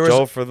 whatever. Watch there was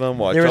out for them.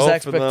 Watch there was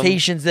out for them.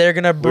 expectations they're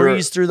gonna We were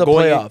breeze through the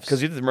going playoffs.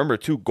 because you have to remember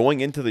too, going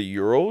into the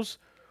Euros,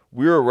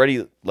 we were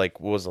already like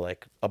what was it,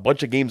 like a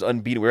bunch of games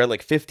unbeaten. We were at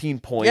like 15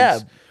 points. Yeah.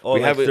 Oh, we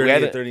like haven't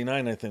 38,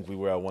 39, I think we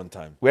were at one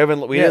time. we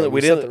haven't we didn't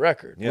we set the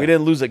record. We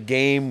didn't lose a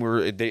game.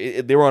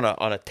 They were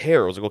on a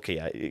tear. I was like,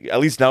 okay, at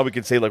least now we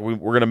can say like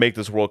we're gonna make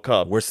this World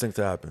Cup. Worst thing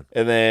to happen.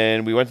 And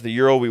then we went to the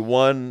Euro. We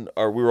won,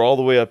 or we were all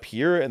the way up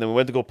here, and then we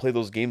went to go play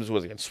those games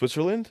was against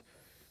Switzerland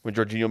when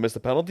Jorginho missed the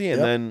penalty,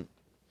 and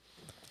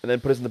then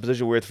put us in the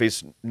position where we had to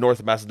face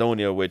North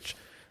Macedonia, which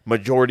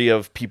majority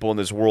of people in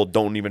this world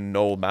don't even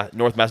know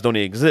North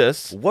Macedonia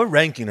exists. What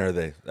ranking are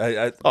they?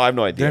 Oh, I have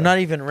no idea. They're not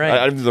even ranked.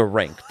 I don't think they're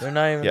ranked. They're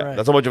not even Yeah, ranked.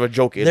 that's how much of a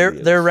joke it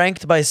is. They're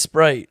ranked by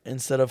Sprite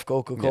instead of Yeah,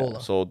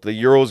 Coca-Cola. so the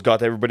Euros got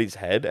to everybody's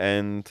head,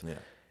 and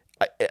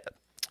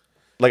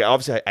like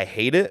obviously I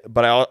hate it,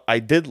 but I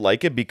did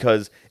like it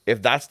because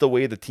if that's the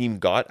way the team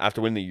got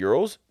after winning the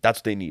Euros, that's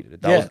what they needed.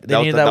 Yeah, they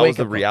needed that was wake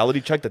the up call.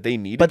 reality check that they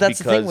needed. But that's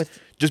the thing because with-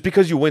 just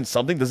because you win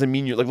something doesn't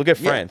mean you're like look at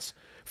France.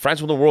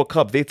 France won the World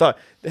Cup. They thought,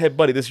 hey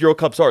buddy, this Euro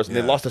Cup's ours, and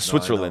they lost to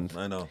Switzerland.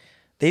 I know.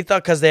 They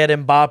thought because they had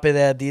Mbappe, they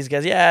had these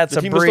guys. Yeah, it's The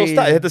a team was still breeze.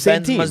 stacked. They had the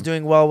same Benzema's team.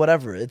 doing well,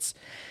 whatever. It's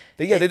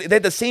They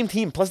had the same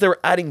team. Plus they were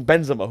adding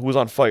Benzema, who was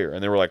on fire,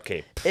 and they were like,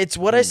 okay,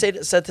 what I said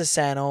to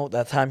Sano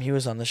that time he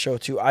was on the show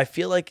too. I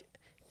feel like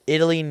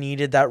Italy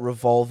needed that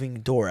revolving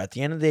door. At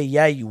the end of the day,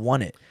 yeah, you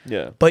won it.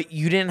 Yeah. But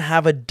you didn't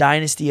have a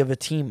dynasty of a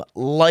team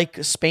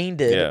like Spain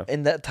did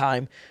in that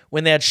time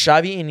when they had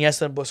Xavi,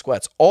 Iniesta, and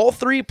Busquets. All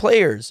three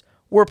players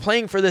were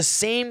playing for the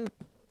same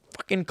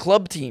fucking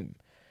club team.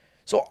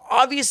 So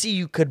obviously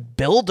you could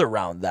build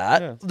around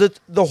that. Yeah.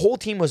 The whole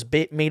team was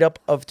made up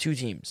of two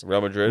teams.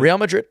 Real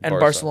Madrid and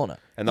Barca. Barcelona.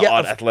 And the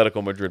odd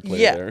Atletico Madrid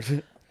player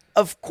there.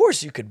 Of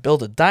course you could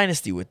build a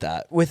dynasty with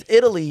that. With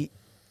Italy,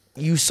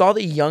 you saw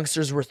the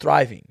youngsters were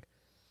thriving.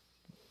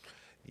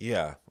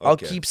 Yeah. I'll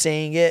okay. keep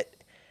saying it.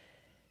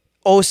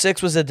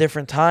 06 was a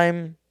different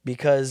time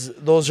because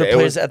those are It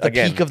players was, at the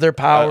again, peak of their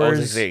I was powers.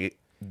 gonna say,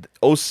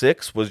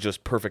 06 was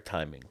just perfect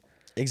timing.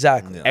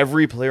 Exactly.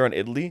 Every player on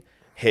Italy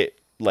hit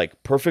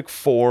like perfect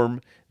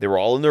form. They were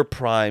all in their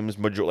primes,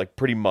 like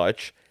pretty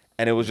much,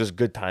 and it was just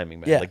good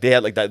timing, man. Yeah. Like they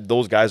had like that.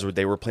 Those guys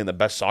were playing the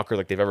best soccer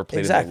like they've ever played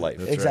Exactly. in their life.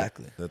 That's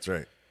Exactly. Right. That's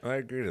right. I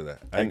agree to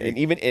that. And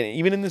even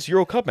in this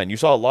Euro Cup, man, you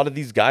saw a lot of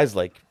these guys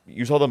like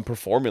you saw them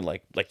performing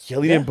like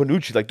Chiellini and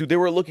Bonucci. Like, dude, they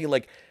were looking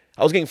like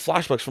I was getting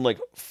flashbacks from like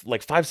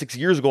 5-6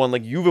 years ago on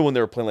like Juve when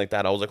they were playing like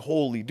that. I was like,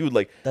 holy dude,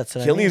 like That's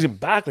what I Chiellini's mean.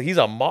 back, like he's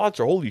a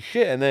monster, holy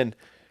shit. And then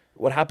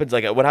what happens?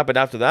 Like what happened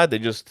after that? They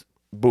just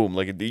boom,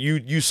 like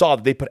you saw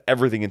that they put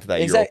everything into that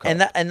Euro Exactly.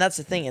 Cup. And that's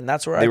the thing. And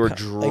that's where They were like,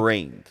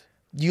 drained.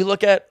 you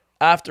look at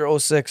after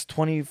 06,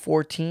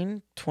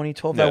 2014,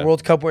 2012, Yeah. that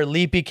World Cup where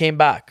Lippi came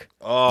back.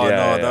 Oh Yeah, no,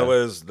 yeah. that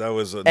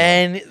was no.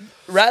 And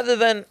rather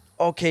than,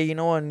 okay, you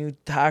know what, new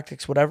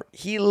tactics, whatever,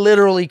 he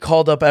literally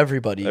called up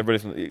everybody.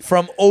 Everybody's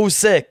From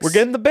 06. we're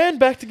getting the band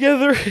back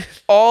together.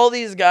 all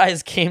these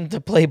guys came to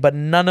play, but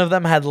none of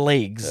them had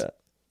legs. Yeah.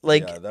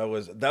 Like, yeah,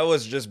 that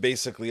was just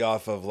basically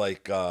off of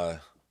like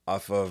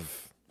off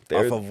of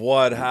They're-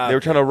 what happened. They were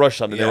trying to rush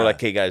something. They were Yeah.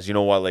 like, "Hey guys, you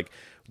know what? Like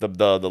the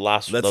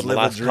last Let's the live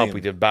a last cup dream. we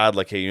did bad.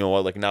 Like, hey, you know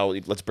what? Like now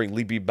let's bring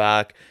Lippi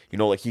back. You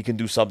know, like he can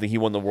do something. He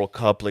won the World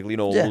Cup. Like Yeah.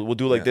 we'll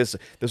do like this.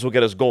 This will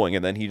get us going."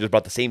 And then he just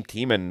brought the same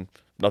team and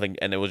nothing.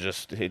 And it was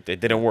just it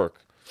didn't work.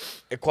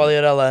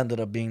 Quagliarella ended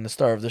up being the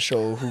star of the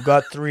show who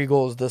got 3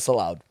 goals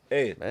disallowed.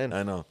 Hey, Man.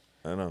 I know.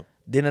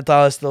 Di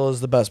Natale still is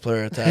the best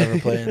player to ever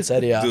play in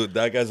Serie A. Dude,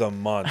 that guy's a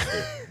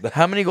monster.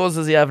 How many goals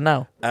does he have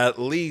now? At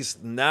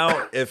least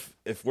now, if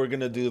we're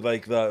gonna do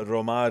like the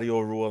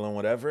Romario rule and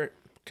whatever,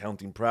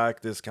 counting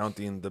practice,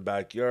 counting the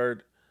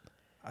backyard,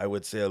 I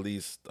would say at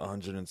least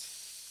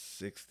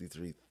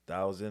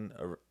 163,000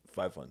 or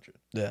 500.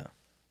 Yeah.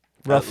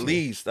 At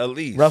least.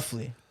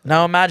 Roughly.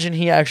 Now imagine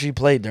he actually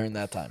played during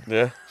that time.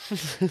 Yeah.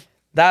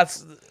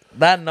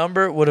 That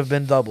number would have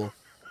been double.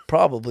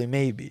 probably,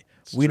 maybe.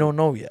 We don't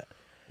know yet.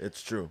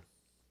 It's true.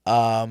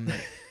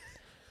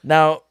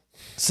 Now,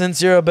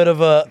 since you're a bit of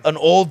an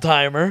old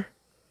timer,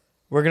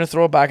 we're gonna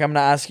throw it back. I'm gonna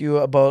ask you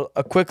about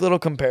a quick little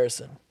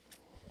comparison.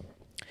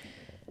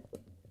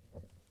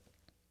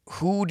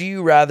 Who do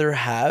you rather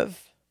have?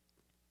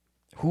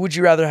 Who would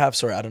you rather have?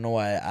 Sorry, I don't know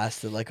why I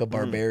asked it like a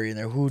barbarian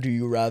there. Who do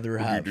you rather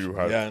have?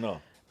 Yeah, I know.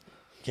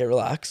 Okay,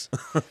 relax.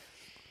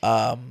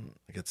 I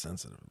get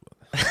sensitive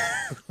about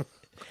it.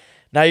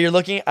 Now you're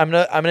looking. I'm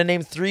gonna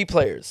name 3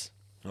 players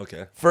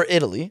Okay. for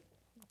Italy.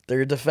 They're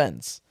your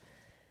defense.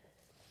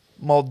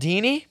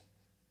 Maldini,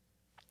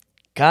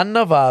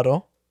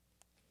 Cannavaro,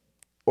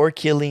 or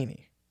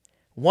Chiellini.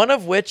 One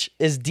of which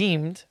is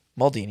deemed,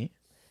 Maldini,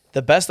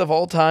 the best of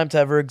all time to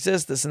ever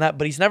exist, this and that,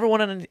 but he's never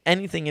won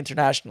anything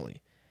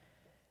internationally.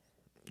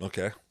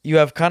 Okay. You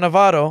have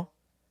Cannavaro,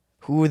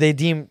 who they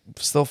deem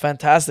still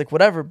fantastic,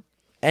 whatever,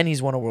 and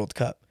he's won a World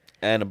Cup.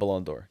 And a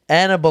Ballon d'Or.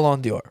 And a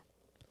Ballon d'Or.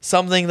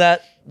 Something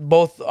that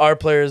both our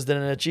players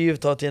didn't achieve.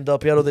 Totti and Del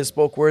Piero, they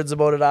spoke words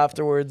about it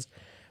afterwards.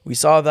 We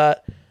saw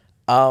that.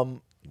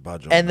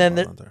 Baggio And then won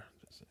a Ballon d'Or.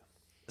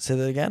 Say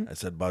that again? I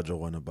said Baggio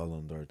won a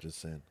Ballon d'Or, just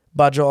saying.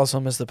 Baggio also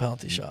missed the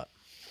penalty shot.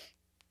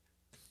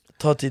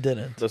 Totti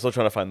didn't. They're still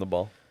trying to find the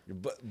ball.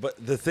 But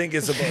the thing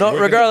is about No,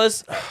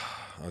 regardless,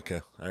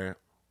 Okay. All right.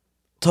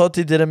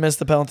 Totti didn't miss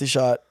the penalty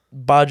shot.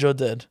 Baggio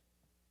did.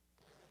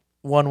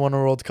 One won a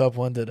World Cup,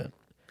 one didn't.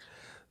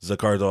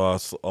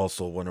 Zaccardo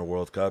also won a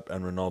World Cup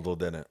and Ronaldo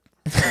didn't.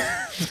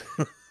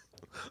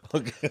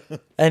 Okay.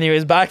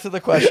 Anyways, back to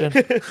the question.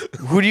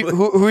 Who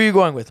are you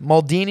going with?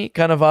 Maldini,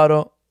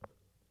 Cannavaro,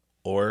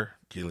 Or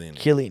Chiellini.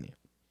 Chiellini.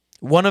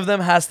 One of them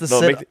has to No,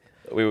 sit.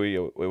 wait,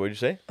 what did you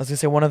say? I was gonna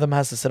say one of them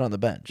has to sit on the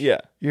bench. Yeah.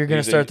 You're gonna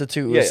Usually- start the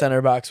 2 yeah.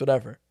 center backs,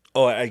 whatever.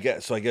 Oh, I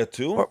get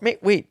 2? Or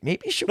maybe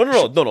should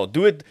No.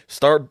 Do it.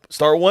 Start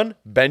one,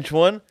 bench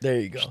one, There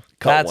you go.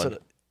 Cut That's one.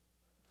 what.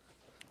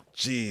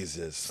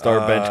 Jesus.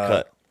 start bench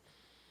cut.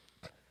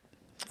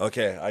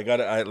 Okay, I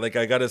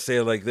gotta say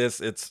it like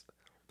this.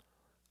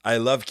 I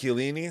love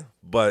Chiellini,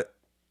 but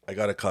I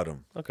gotta cut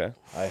him. Okay.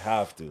 I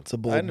have to. It's a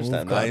bold I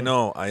understand move. that. I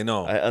know.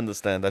 I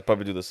understand. I'd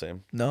probably do the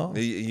same. No.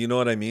 You know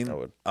what I mean? I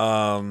would.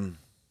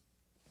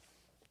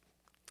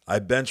 I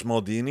bench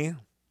Maldini,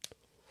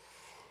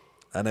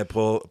 and I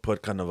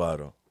put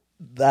Cannavaro.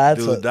 That's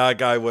Dude, that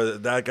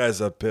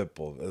guy's a pit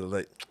bull.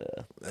 Like,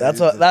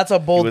 that's a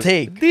bold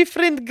take.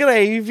 Different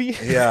gravy.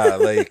 yeah,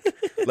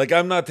 like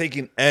I'm not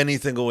taking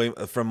anything away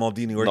from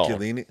Maldini or No.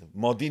 Chiellini.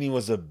 Maldini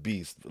was a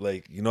beast.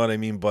 Like, you know what I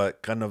mean?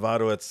 But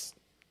Cannavaro, it's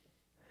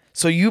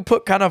So you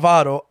put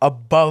Cannavaro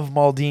above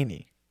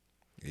Maldini.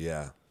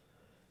 yeah.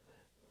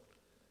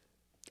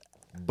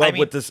 But mean-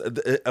 with this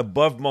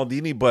above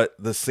Maldini, but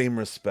the same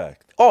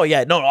respect. Oh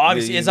yeah, no,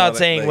 obviously you it's know, not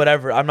saying like-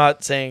 whatever. I'm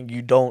not saying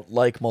you don't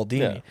like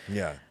Maldini. Yeah.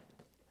 Yeah.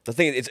 The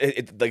thing is,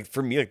 it's like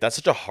for me, like that's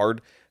such a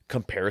hard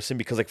comparison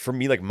because like for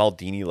me, like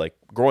Maldini, like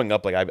growing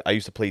up, like I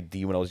used to play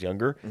D when I was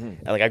younger,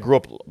 and like I grew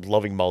up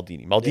loving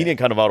Maldini. Maldini and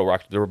Cannavaro were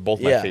they were both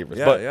my Yeah. favorites,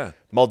 Yeah, but yeah.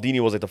 Maldini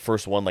was like the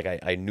first one like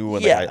I knew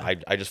and Yeah.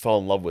 like, I just fell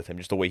in love with him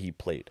just the way he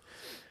played.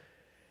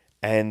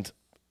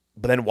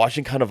 But then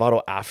watching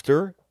Cannavaro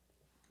after,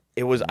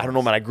 it was I don't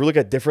know, man. I grew like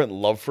a different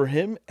love for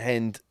him,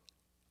 and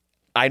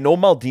I know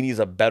Maldini's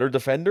a better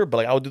defender, but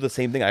like I would do the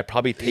same thing. I'd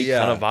probably take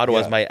Yeah, Cannavaro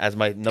yeah. as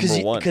my number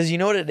one. Because you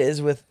know what it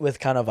is with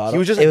Cannavaro. He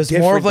was just it a was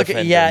more of different like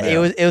defender, yeah,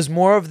 man. it was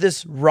more of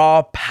this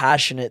raw,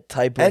 passionate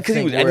type of And because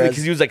thing. he was, whereas-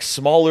 because he was like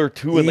smaller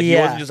too, and like he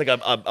Yeah. wasn't just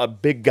like a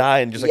big guy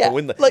and just like yeah, to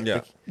win the. like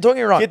Yeah. don't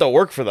get me wrong. He had to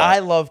work for that. I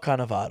love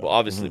Cannavaro. Well,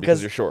 obviously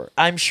because you're short.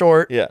 I'm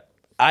short. Yeah.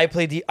 I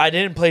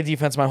didn't play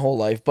defense my whole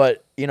life,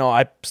 but you know,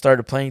 I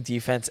started playing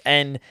defense,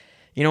 and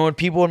you know, when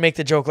people would make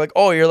the joke like,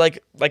 "Oh, you're like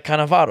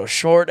Cannavaro,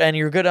 short, and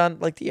you're good on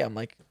like D," I'm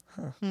like,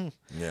 Yeah.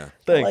 I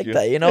Thank like you.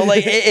 that, you know,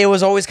 like it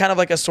was always kind of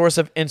like a source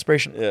of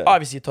inspiration. Yeah.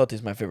 Obviously,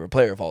 Totti's my favorite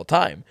player of all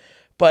time,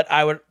 but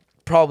I would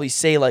probably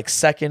say like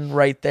second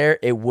right there,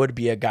 it would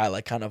be a guy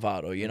like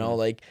Cannavaro. You know,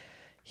 like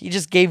he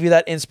just gave you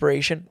that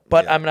inspiration.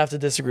 But I'm gonna have to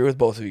disagree with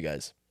both of you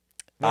guys.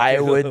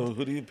 I would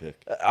Who do you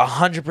pick?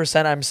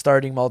 100%. I'm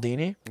starting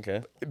Maldini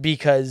Okay.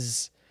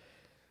 because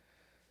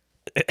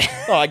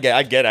Oh, I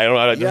get. I don't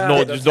know.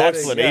 Yeah, There's no that's-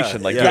 explanation.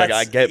 yeah, Like, yeah. dude, like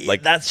I get.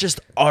 Like, that's just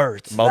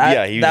art.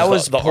 yeah, he was that just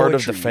was the art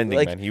of poetry. defending,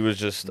 Like, man. He was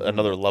just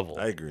another level.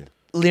 I agree.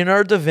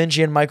 Leonardo da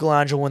Vinci and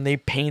Michelangelo, when they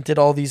painted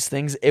all these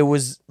things, it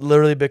was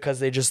literally because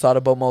they just thought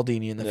about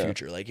Maldini in the Yeah.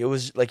 future. Like it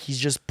was like he's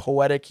just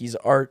poetic, he's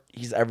art,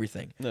 he's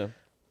everything. Yeah.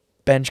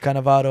 Bench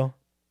Cannavaro,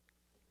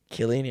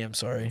 Chiellini. I'm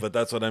sorry, But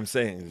that's what I'm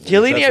saying.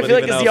 Chiellini. That's I what feel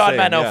like even is the Al's odd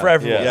man saying, out for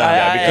everyone.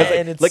 Because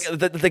and it's like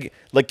the thing,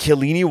 like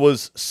Chiellini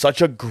was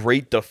such a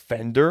great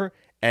defender,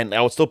 and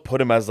I would still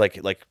put him as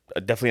like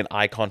definitely an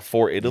icon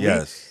for Italy.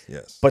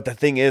 Yes. But the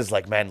thing is,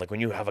 like, man, like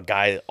when you have a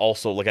guy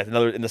also like at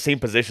another in the same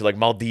position, like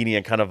Maldini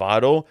and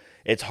Cannavaro,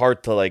 it's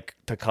hard to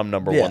come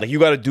number Yeah. one. Like you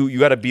got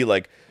to be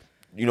like,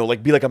 you know,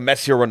 like be like a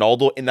Messi or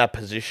Ronaldo in that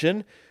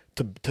position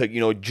to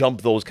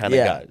jump those kind of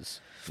Yeah. guys.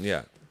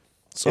 Yeah.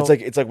 so,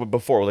 It's like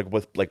before, like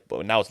with like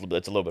now it's a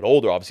little bit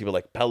older, obviously, but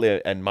like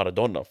Pele and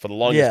Maradona for the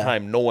longest Yeah.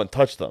 time, no one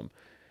touched them.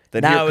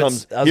 Then Now here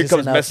it's- comes I was here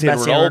gonna comes say now it's Messi and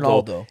Messi and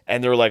Ronaldo, Ronaldo.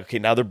 and they're like, okay,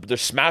 now they're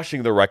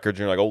smashing the records,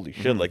 and you're like, holy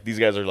shit, like these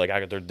guys are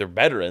like they're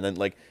better, and then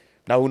like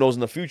now who knows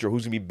in the future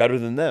who's gonna be better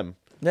than them?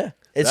 Yeah,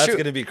 it's That's true.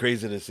 gonna be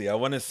crazy to see. I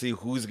want to see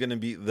who's gonna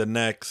be the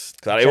next.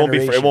 It won't be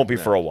for, it Generation. won't be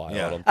for a while.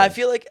 Yeah. I don't I think.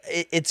 feel like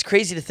it's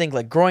crazy to think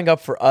like growing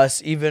up for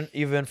us, even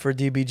for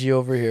DBG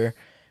over here,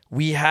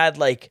 we had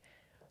like.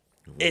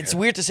 It's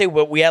weird to say,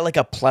 but we had like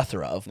a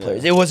plethora of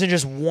players. It wasn't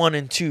just one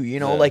and two. You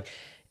know, Yeah. like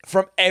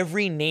from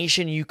every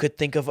nation you could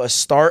think of a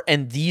star,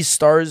 and these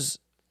stars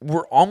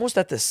were almost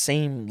at the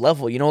same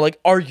level. You know,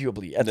 like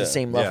arguably at the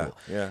same level.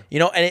 yeah. You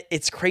know, and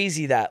it's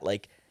crazy that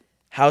like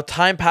how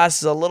time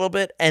passes a little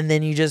bit, and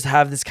then you just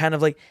have this kind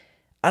of like.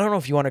 I don't know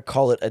if you want to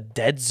call it a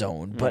dead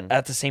zone, but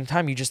at the same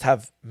time, you just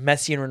have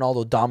Messi and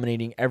Ronaldo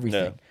dominating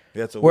everything.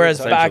 Yeah, it's a Whereas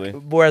weird back,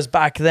 Essentially. whereas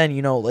back then,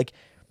 you know, like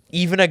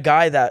even a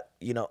guy that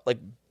you know, like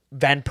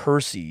Van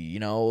Persie, you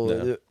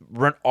know,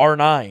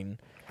 R9,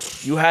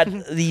 you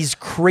had these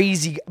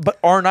crazy.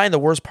 But R9, the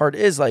worst part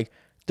is like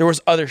there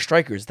was other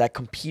strikers that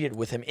competed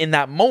with him in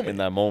that moment. in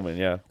that moment,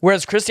 yeah.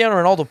 Whereas Cristiano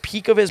Ronaldo,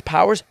 peak of his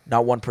powers,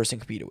 not one person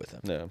competed with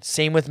him. Yeah.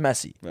 Same with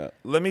Messi. Yeah.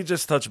 Let me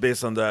just touch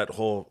base on that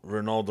whole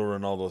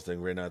Ronaldo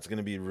thing right now. It's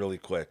gonna be really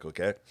quick,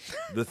 okay?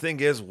 The thing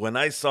is, when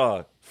I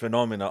saw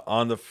Phenomena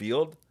on the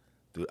field,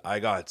 dude, I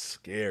got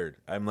scared.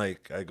 I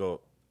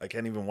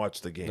can't even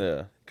watch the game.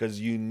 Yeah. Because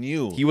you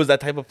knew He was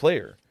that type of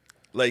player.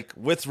 like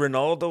with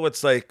Ronaldo,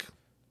 it's like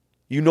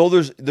You know,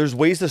 there's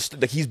ways to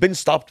like he's been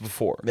stopped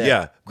before.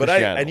 yeah. But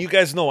Cristiano. and you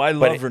guys know I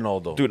But love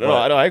Ronaldo. dude. but-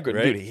 No, I agree,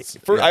 right?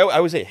 dude. I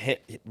would say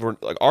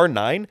like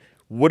R9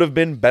 would have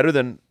been better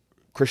than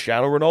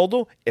Cristiano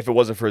Ronaldo if it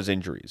wasn't for his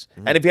injuries,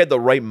 and if he had the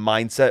right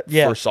mindset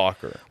Yeah. for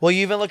soccer. Well,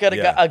 you even look at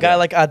Yeah, a guy yeah.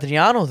 like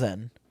Adriano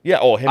then. Yeah.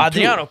 Oh, him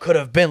Adriano too. could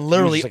have been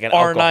literally He was like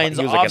R9's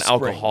he was like an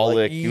offspring. alcoholic.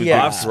 Like, He was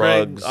yeah. doing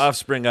drugs.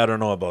 Offspring, I don't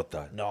know about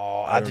that.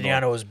 No, I don't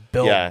Adriano know. was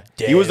built. Yeah,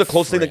 he was the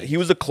closest thing. different. He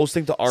was the closest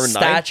thing to R9.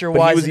 Stature-wise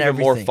but he was and even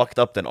more everything. fucked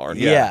up than R9.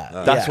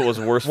 Yeah, that's yeah. what was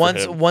worse.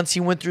 Once for him. once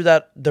he went through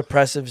that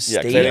depressive Yeah, state.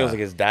 'cause I think it was like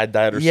his dad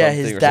died or Yeah,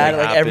 something. his or dad,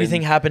 something like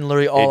everything happened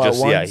literally all It just,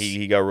 at once. Yeah,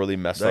 he got really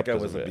messed That up. guy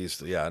 'cause was of a it.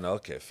 beast. Yeah, no,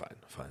 okay, fine.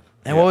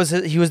 And what was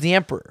it? He was the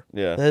emperor.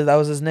 Yeah. That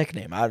was his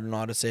nickname. I don't know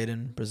how to say it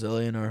in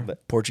Brazilian or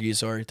Portuguese.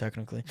 Sorry,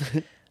 technically,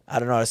 I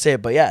don't know how to say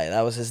it, but yeah,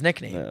 that was his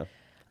nickname.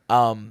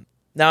 Yeah.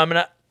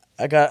 Now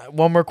I got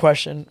one more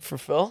question for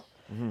Phil.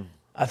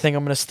 I think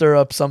I'm gonna stir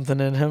up something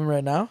in him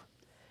right now.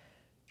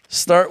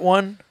 Start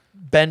one,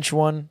 bench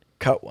one,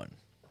 cut one.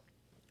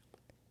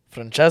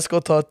 Francesco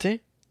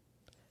Totti,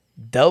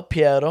 Del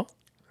Piero,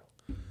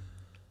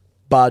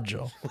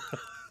 Baggio.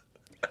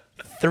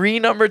 3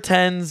 number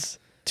 10s,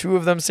 2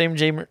 of them same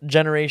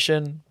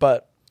generation,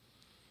 but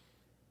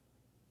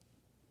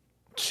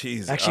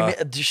Jeez. actually,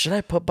 should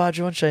I put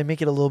Baggio on? Should I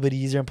make it a little bit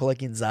easier and put like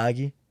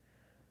Inzaghi?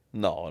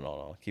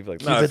 No. Keep it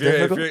like no, it if you're,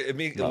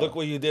 difficult? look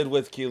what you did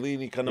with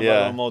Chiellini, Cannavaro,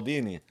 Yeah. and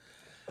Maldini.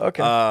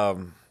 Okay.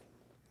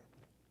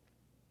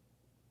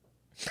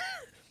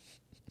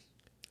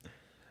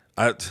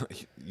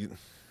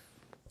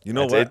 You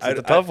know it's, what? It's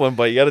a tough one,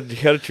 but you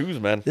gotta choose,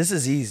 man. This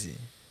is easy.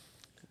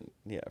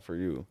 Yeah, for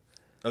you.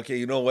 Okay,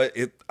 you know what?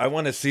 I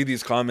want to see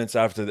these comments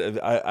after.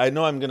 I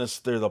know I'm gonna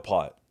stir the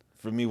pot.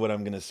 For me, what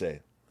I'm gonna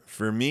say.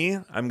 For me,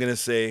 I'm gonna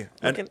say.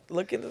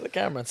 Look into the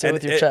camera and say it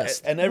with your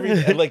chest.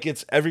 And like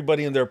it's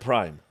everybody in their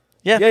prime.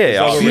 Yeah, Yeah. Is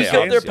that what Peak we're of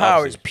saying? their powers.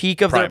 Obviously.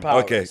 Peak of their Prime.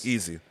 powers. Okay,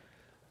 easy.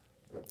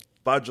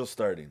 Baggio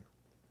starting.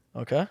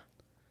 Okay.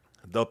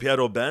 Del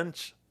Piero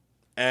bench,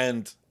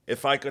 and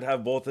if I could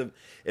have both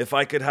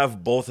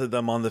of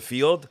them on the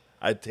field,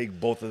 I'd take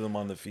both of them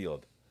on the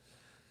field.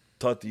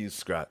 Totti, you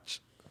scratch,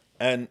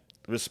 and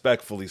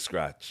respectfully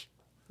scratch,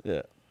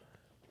 Yeah.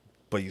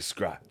 but you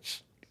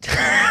scratch.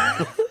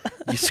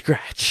 You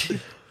scratch.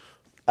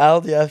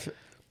 Al, yeah.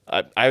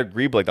 I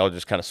agree, but like I would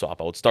just kind of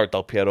swap. I would start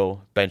Del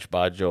Piero, bench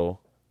Baggio,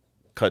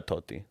 cut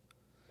Totti.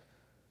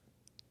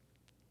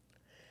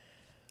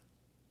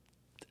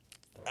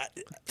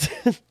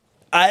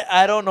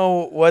 I don't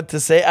know what to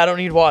say. I don't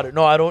need water.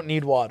 No, I don't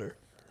need water.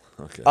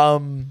 Okay.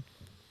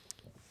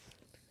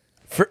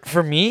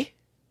 For me,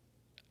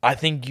 I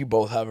think you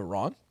both have it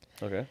wrong.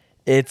 Okay.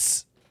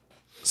 It's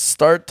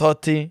start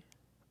Totti,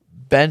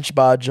 bench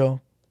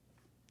Baggio,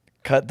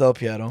 cut Del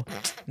Piero.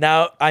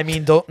 Now, I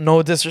mean,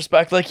 no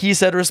disrespect. Like he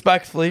said,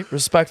 respectfully.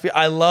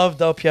 I love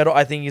Del Piero.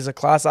 I think he's a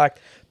class act.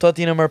 Totti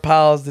and him are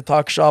pals. They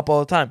talk shop all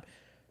the time.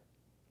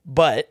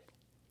 But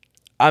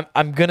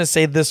I'm gonna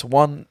say this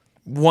one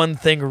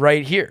thing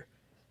right here.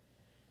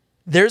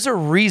 There's a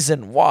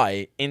reason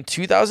why in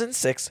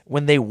 2006,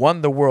 when they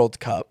won the World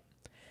Cup,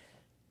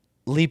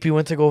 Lippi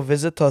went to go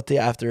visit Totti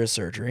after his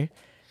surgery.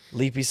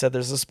 Lippi said,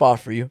 "There's a spot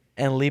for you,"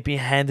 and Lippi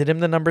handed him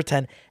the number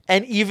 10.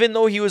 And even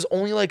though he was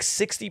only like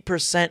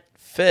 60%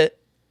 fit,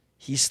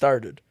 he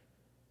started.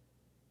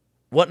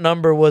 What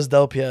number was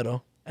Del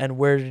Piero, and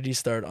where did he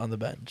start on the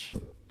bench?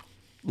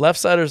 Left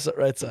side or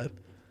right side?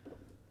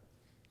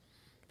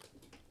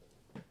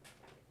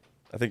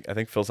 I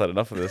think Phil's had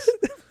enough of this.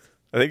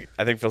 I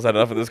think Phil's had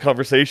enough of this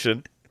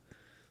conversation.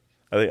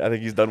 I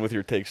think he's done with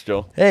your takes,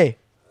 Joe. Hey,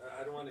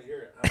 I don't want to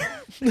hear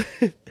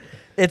it.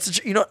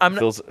 It's I'm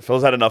not.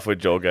 Phil's had enough with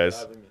Joe,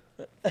 guys.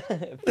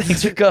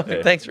 Thanks for coming.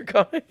 Hey. Thanks for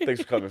coming.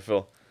 Thanks for coming,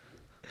 Phil.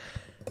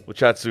 We'll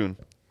chat soon.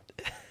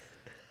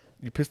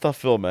 You pissed off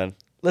Phil, man,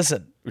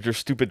 Listen, with your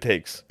stupid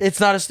takes. it's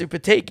not a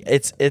stupid take.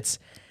 It's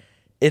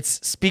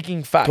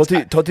speaking facts.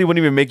 Totti wouldn't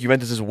even make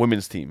Juventus'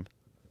 women's team.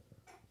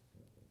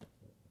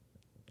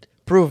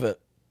 Prove it.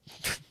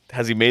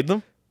 Has he made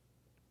them?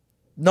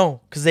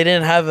 No, because they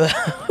didn't have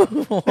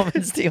a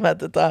women's team at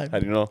the time. How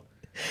do you know?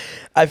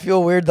 I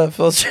feel weird that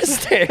Phil's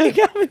just staring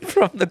at me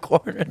from the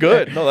corner.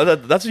 Good. No,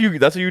 that's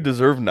what you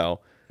deserve now.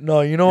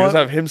 No, you know You what? just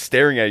have him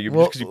staring at you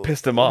because you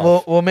pissed him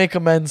off. We'll make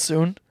amends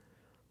soon.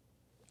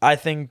 I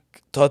think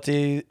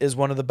Totti is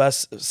one of the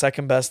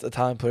second best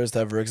Italian players to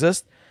ever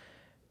exist.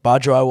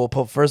 Baggio I will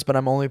put first, but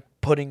I'm only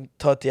putting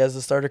Totti as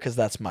the starter because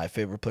that's my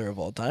favorite player of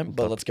all time.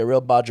 But let's get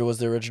real. Baggio was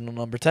the original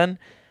number 10.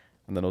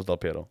 And then it was Del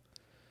Piero.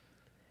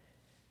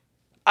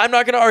 I'm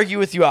not going to argue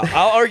with you.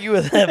 I'll argue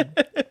with him.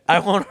 I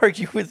won't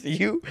argue with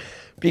you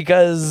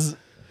because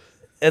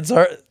it's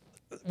our.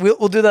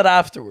 We'll do that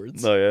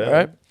afterwards. Oh, yeah. All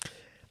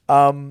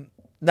right.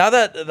 Now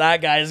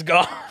that guy is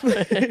gone,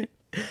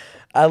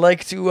 I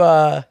like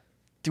to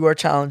do our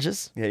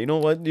challenges. Yeah, you know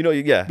what?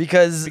 Yeah.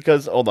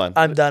 Because hold on.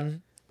 I'm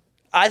done.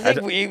 I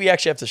think we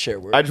actually have to share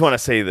words. I just want to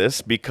say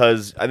this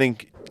because I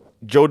think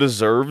Joe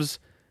deserves.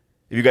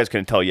 If you guys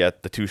couldn't tell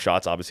yet, the 2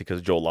 shots, obviously,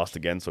 because Joe lost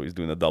again, so he's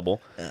doing the double.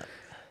 Yeah.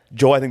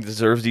 Joe, I think,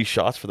 deserves these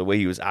shots for the way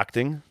he was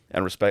acting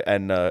and respect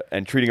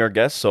and treating our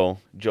guests. So,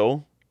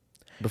 Joe,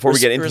 before we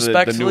get into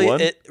the new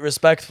one,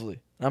 respectfully,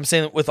 I'm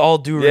saying it with all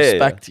due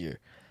respect here.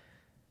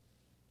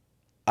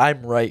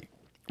 I'm right.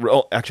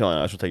 Actually,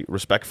 I should tell you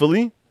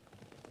respectfully.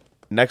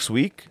 Next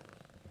week,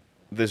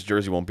 this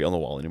jersey won't be on the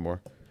wall anymore.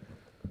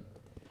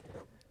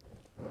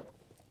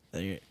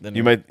 Then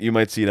You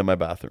might see it in my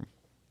bathroom.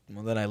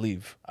 Well, then I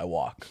leave. I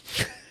walk.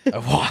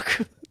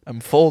 I'm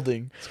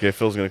folding. It's okay.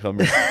 Phil's gonna come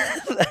here.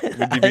 With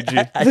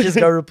DBG. I just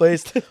got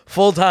replaced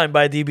full time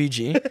by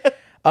DBG.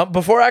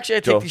 Before actually I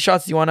take Joe. these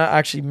shots, do you want to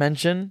actually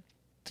mention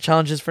the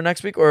challenges for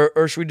next week, or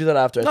should we do that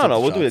after? No,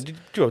 we'll do it.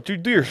 Joe,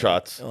 do your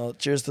shots. Well,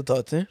 cheers to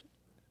Totti.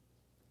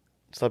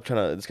 Stop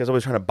trying to. This guy's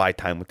always trying to buy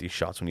time with these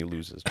shots when he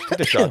loses. Just take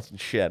the shots and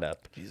shut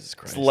up. Jesus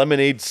Christ. It's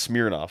lemonade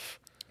Smirnoff.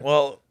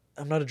 Well,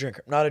 I'm not a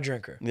drinker. Not a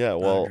drinker. Yeah, Not a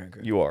well,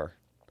 drinker. you are.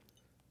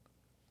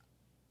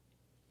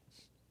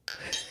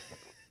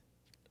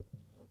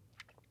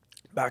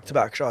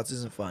 Back-to-back shots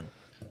isn't fun.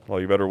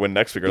 Well, you better win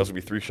next week, or else it'll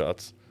be 3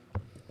 shots.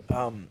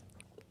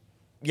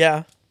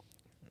 Yeah.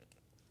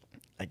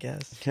 I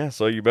guess. Yeah,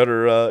 so you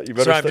better.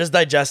 Sorry, I'm just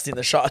digesting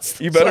the shots.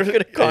 You better. So I'm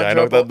gonna yeah, I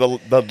know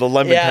conjure up the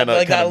lemon yeah, kind of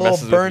like that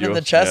little burn in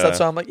the chest. That's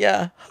why I'm like,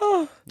 yeah.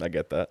 I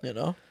get that.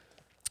 You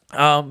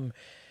know.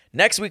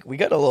 Next week we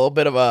got a little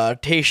bit of a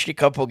tasty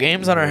couple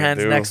games on our hands.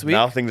 Dude, next week.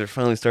 now things are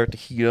finally starting to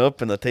heat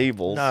up in the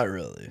tables. Not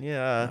really.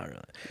 Yeah.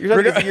 Not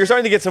really. You're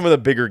starting to get some of the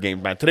bigger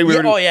games, man. Today we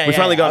finally I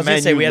got was gonna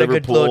Man say, U, we had a good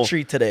Liverpool. little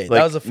treat today.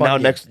 That was a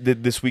fun Now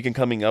game. this weekend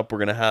coming up, we're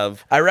gonna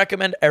have. I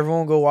recommend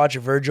everyone go watch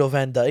Virgil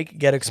van Dijk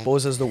get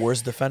exposed as the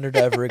worst defender to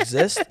ever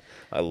exist,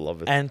 I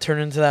love it. and turn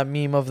into that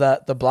meme of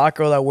the black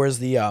girl that wears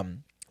the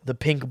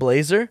pink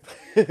blazer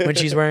when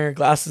she's wearing her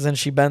glasses and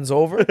she bends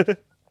over.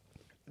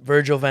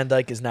 Virgil van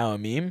Dijk is now a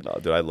meme. No,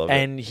 dude, I love it.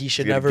 And he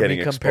should He's never be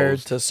getting compared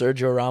exposed. to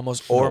Sergio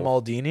Ramos or No.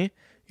 Maldini.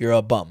 You're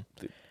a bum.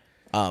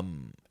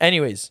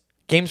 Anyways,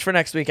 games for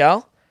next week,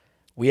 Al.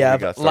 We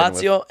have got starting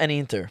Lazio and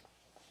Inter.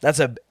 That's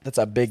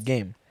a big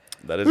game.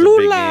 That is a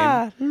big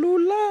game.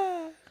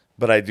 Lula.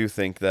 But I do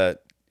think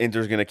that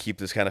Inter's gonna keep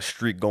this kind of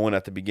streak going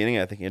at the beginning.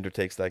 I think Inter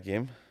takes that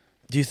game.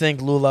 Do you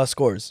think Lula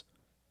scores?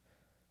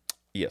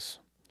 Yes.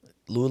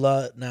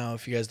 Lula, now,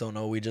 if you guys don't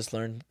know, we just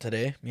learned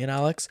today, me and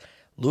Alex.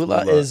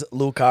 Lula is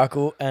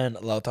Lukaku and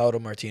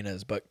Lautaro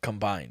Martinez, but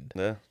combined.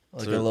 Yeah. Like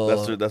That's a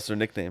little- that's their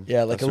nickname.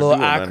 Yeah, like That's a their little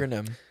duo, man.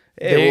 acronym.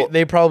 Hey,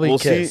 They probably we'll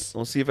kiss. see.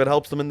 We'll see if it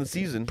helps them in the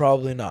season.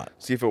 Probably not.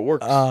 See if it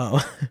works.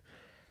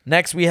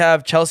 Next, we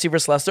have Chelsea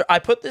versus Leicester. I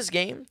put this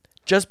game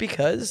just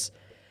because,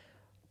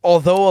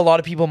 although a lot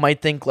of people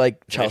might think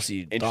like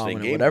Chelsea Interesting dominant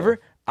or game, whatever,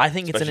 though. I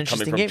think it's an Especially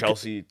interesting coming game. from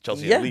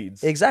Chelsea yeah, and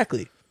Leeds.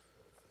 exactly.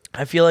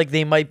 I feel like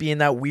they might be in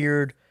that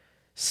weird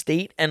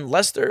state, and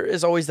Leicester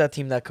is always that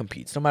team that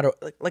competes, no matter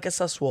like a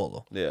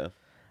Sassuolo. Yeah.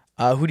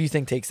 Who do you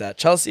think takes that,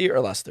 Chelsea or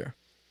Leicester?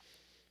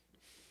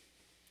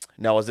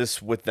 Now, is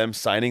this with them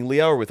signing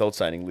Liao or without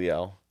signing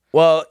Liao?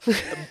 Well,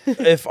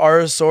 if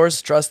our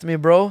source, trust me,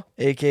 bro,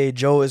 aka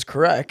Joe, is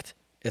correct,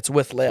 it's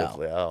with Leao.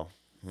 Liao.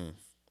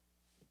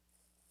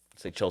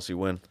 Say Chelsea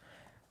win.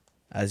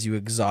 As you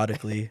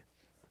exotically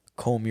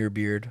comb your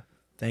beard.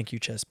 Thank you,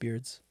 chest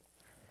beards.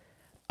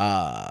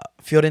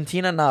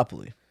 Fiorentina,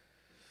 Napoli.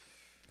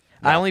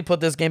 I only put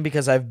this game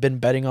because I've been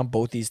betting on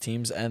both these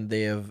teams, and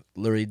they have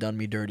literally done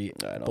me dirty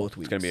I know. both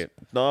weeks. It's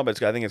gonna be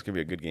I think it's gonna be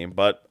a good game.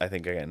 But I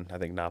think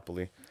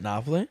Napoli.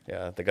 Napoli?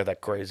 Yeah, they got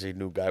that crazy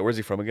new guy. Where's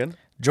he from again?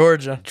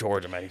 Georgia.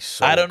 Georgia, man. He's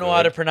so. I don't know how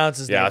good. to pronounce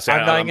his Yeah, name. see,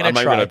 I'm not even going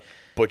to try. gonna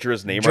butcher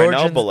his name right now,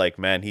 Georgians- but like,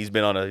 man, he's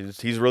been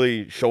he's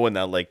really showing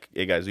that like,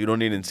 hey guys, you don't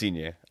need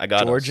Insigne. I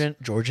got Georgian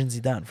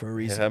Zidane for a us.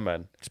 reason. Yeah,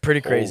 man. It's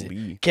pretty crazy.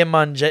 Holy. Kim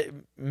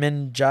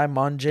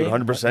Manje.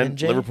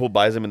 100%. Liverpool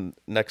buys him in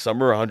next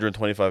summer,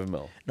 125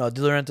 mil. No,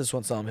 De Laurentiis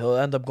won't sell him. He'll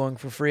end up going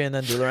for free, and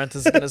then De Laurentiis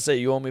is gonna say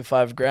you owe me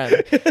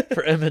 $5,000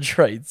 for image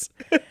rights.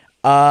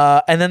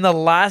 And then the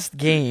last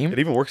game. It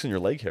even works in your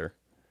leg hair.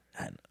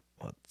 And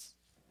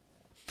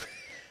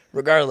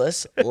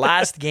regardless,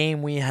 last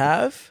game we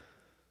have.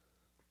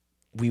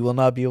 We will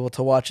not be able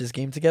to watch this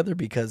game together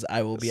because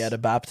I will be at a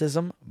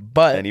baptism.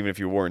 But And even if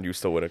you weren't, you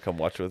still would have come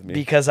watch with me.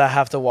 because I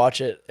have to watch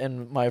it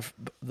in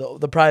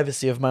the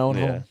privacy of my own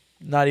Yeah. home,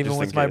 not even Just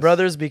with in my case.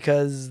 brothers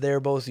because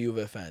they're both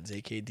Juve fans,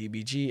 aka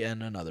DBG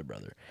and another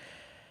brother.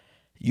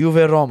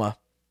 Juve Roma.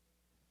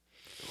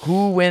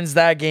 Who wins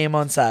that game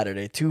on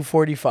Saturday?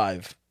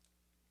 2:45.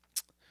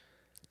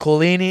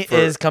 Colini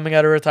is coming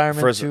out of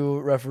retirement to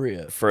referee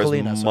it. For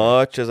Colina, as sorry.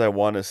 much as I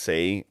want to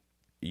say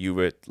you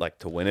would like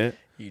to win it,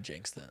 You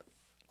jinxed it.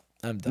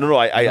 I'm done. no,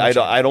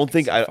 I don't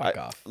think Fuck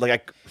off.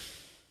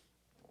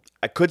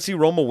 I could see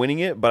Roma winning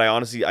it, but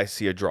I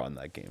see a draw in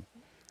that game.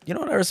 You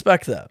know what? I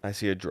respect that. I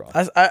see a draw.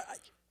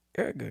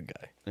 You're a good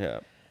guy. Yeah,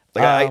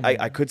 like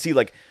I could see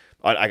like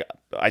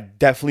I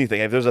definitely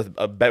think if there's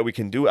a bet we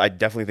can do, I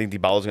definitely think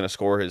Dybala's going to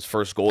score his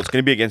first goal. It's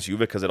going to be against Juve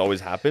because it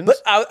always happens. But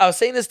I was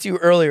saying this to you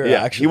earlier.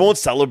 yeah, actually, he won't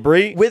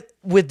celebrate. with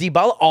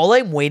Dybala. All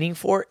I'm waiting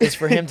for is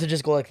for him to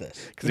just go like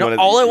this. You know, You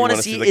all I you want to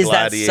wanna see the is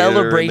that gladiator and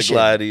celebration. The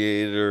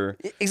gladiator.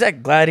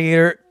 Exact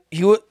gladiator.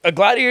 A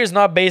gladiator is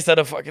not based out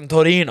of fucking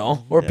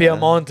Torino or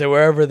Piemonte,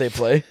 wherever they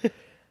play.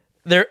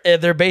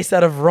 They're based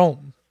out of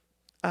Rome.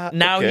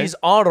 Now okay. he's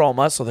on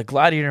Roma, so the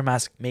gladiator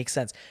mask makes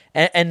sense.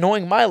 And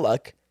knowing my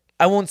luck,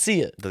 I won't see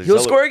it. Does he He'll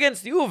cele- score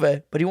against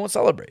Juve, but he won't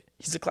celebrate.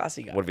 He's a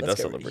classy guy. What if he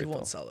Let's does get- celebrate? He won't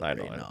though? celebrate. I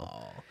know.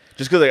 No.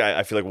 Just because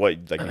I feel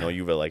like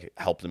Juve like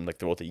helped him like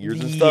throughout the years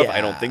and stuff.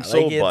 I don't think so,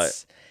 like but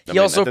it's- I he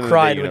mean, also at the end of the day,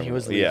 cried you when never he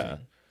was know. leaving. Yeah,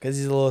 Because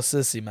he's a little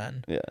sissy,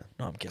 man. yeah.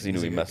 No, I'm kidding. he knew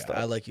He's a he good messed guy. up.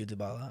 I like you,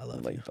 Dybala. I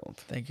love Like, you. don't.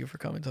 Thank you for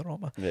coming to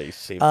Roma. Yeah, you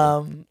saved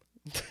him.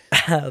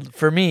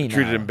 For me,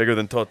 Treated now- him bigger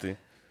than Totti.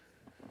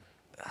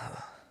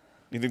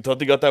 You think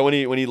Totti got that when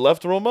he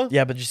left Roma?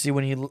 Yeah, but you see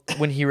when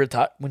he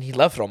retired when he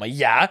left Roma,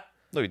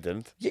 No, he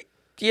didn't.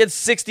 he had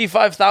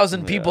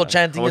 65,000 people Yeah.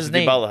 chanting How much his did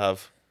name. Dybala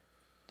have?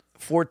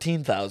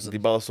 14,000.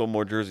 Dybala sold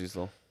more jerseys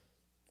though.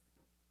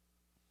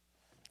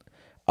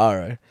 All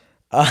right,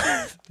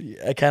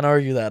 I can't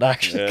argue that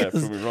actually. Yeah,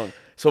 'cause prove me wrong.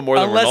 Sold more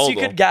than unless Ronaldo. you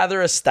could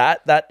gather a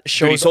stat that Dude, he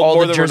shows sold all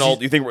more the than jerseys.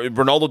 Ronaldo. You think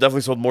Ronaldo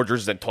definitely sold more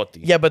jerseys than Totti?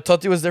 Yeah, but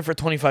Totti was there for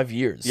 25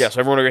 years. Yeah, so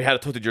everyone already had a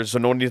Totti jersey, so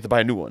no one needed to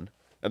buy a new one.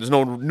 And there's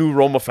no new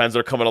Roma fans that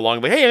are coming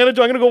along like, hey, I'm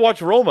gonna go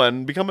watch Roma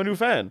and become a new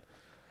fan.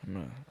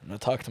 I'm gonna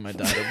talk to my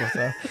dad about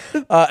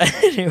that.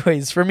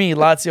 Anyways, for me,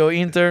 Lazio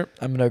Inter.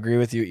 I'm gonna agree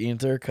with you,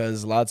 Inter,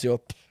 because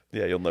Lazio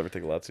Yeah, you'll never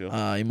take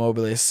Lazio.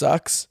 Immobile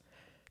sucks.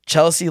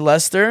 Chelsea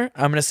Leicester.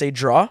 I'm gonna say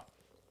draw.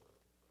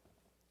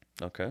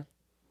 Okay.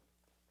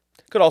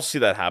 Could also see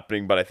that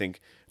happening, but I think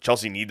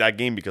Chelsea need that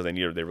game because they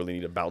really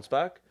need a bounce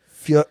back.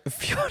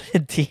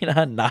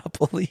 Fiorentina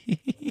Napoli.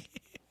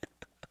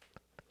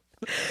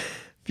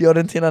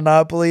 Fiorentina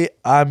Napoli.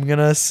 I'm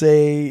gonna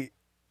say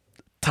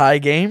tie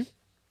game.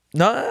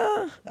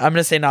 No, I'm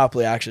gonna say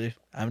Napoli. Actually,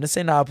 I'm gonna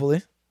say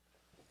Napoli.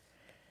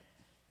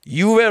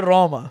 Juve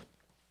Roma.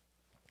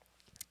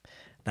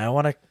 Now I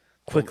want to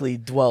quickly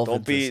delve. Don't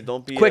into be- this.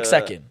 don't be, Quick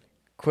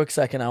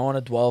second. I want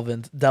to delve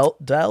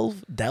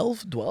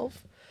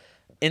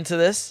into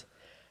this.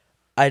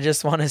 I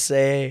just want to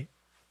say,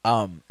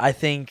 I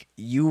think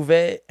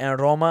Juve and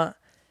Roma,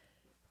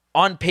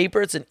 on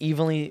paper, it's an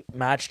evenly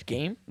matched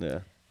game. Yeah.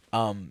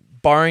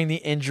 Barring the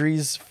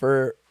injuries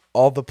for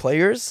all the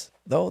players,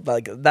 though,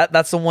 like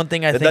that's the one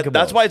thing I think about.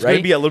 That's why it's going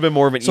to be a little bit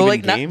more of an so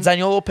even like game.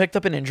 Zaniolo picked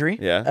up an injury,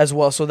 Yeah. as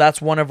well. So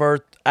that's one of our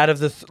out of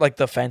the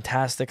the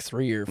fantastic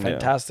three or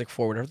fantastic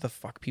four, whatever the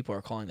fuck people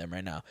are calling them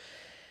right now.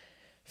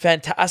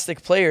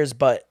 Fantastic players,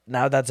 but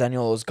now that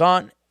Zaniolo's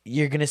gone,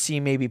 you're gonna see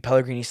maybe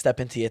Pellegrini step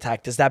into the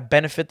attack. Does that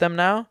benefit them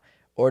now,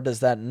 or does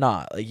that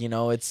not? Like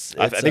it's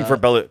I think for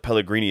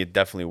Pellegrini, it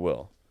definitely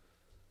will.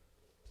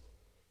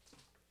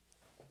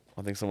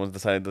 I think someone's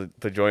decided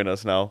to join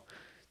us now,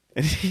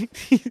 and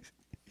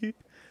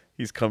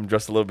he's come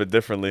dressed a little bit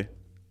differently.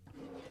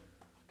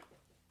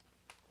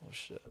 oh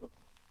shit.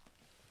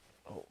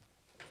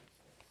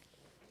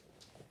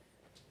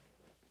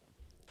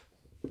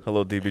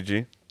 Hello,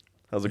 DBG.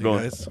 How's it You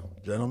going? guys,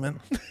 gentlemen.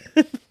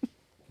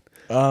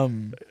 Are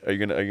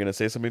you gonna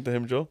say something to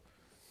him, Joe?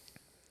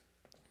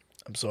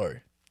 I'm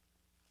sorry.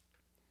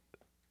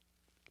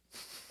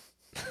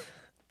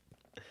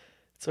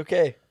 It's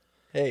okay.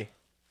 Hey.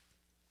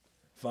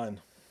 Fine.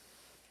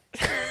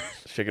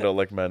 Shake it out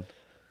like men.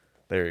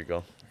 There you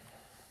go.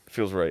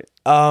 Feels right.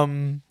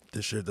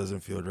 This shirt doesn't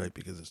feel right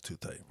because it's too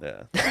tight.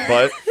 Yeah,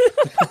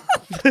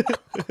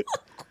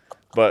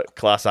 but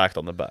class act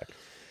on the back.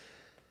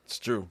 It's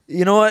true.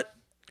 You know what?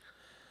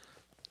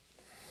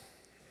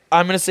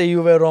 I'm gonna say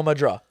Juve Roma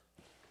draw.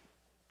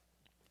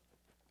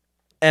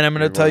 And I'm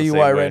gonna Everyone's tell the you same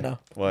why way. right now.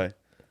 Why?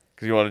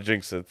 Because you want to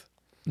jinx it.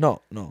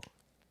 No.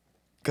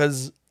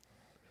 Because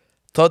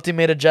Totti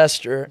made a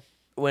gesture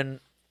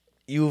when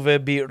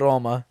Juve beat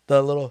Roma.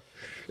 The little,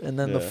 and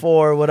then the Yeah.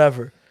 4,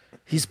 whatever.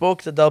 He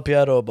spoke to Del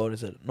Piero about it.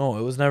 He said, no,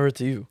 it was never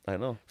to you. I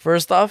know.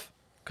 First off,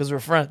 because we're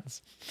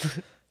friends.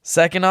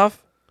 Second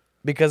off,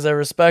 because I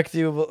respect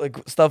you, like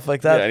stuff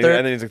like that. Yeah, and, Third,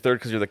 and then he's like third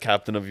because you're the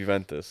captain of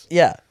Juventus.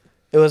 yeah,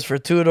 it was for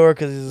Tudor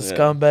because he's a Yeah.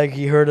 scumbag.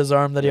 He hurt his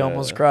arm that he Yeah.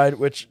 almost cried.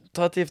 Which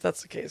Totti, if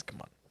that's the case, come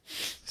on.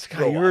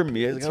 God, you heard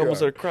me. I almost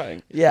started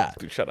crying. Yeah,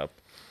 Dude, shut up.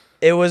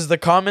 it was the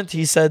comment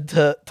he said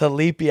to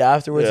Lippi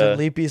afterwards, Yeah. and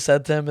Lippi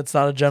said to him, "It's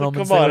not a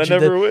gentleman's Come thing on, what I you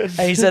never did." win.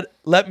 And he said,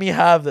 "Let me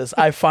have this.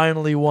 I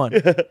finally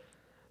won."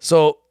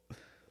 So,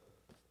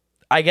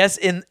 I guess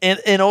in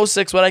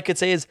 06, what I could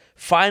say is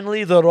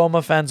finally the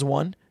Roma fans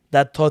won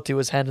that Totti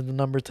was handed the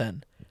number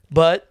 10,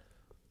 but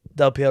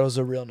Del Piero's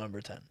a real number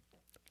 10.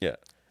 Yeah.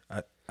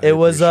 It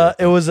was a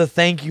appreciate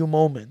thank you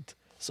moment.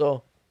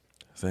 So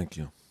that. Thank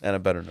you. And a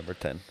better number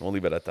 10. We'll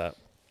leave it at that.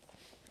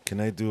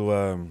 Can I do?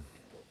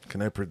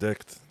 Can I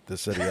predict the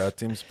Serie A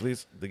teams,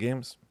 please? The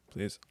games,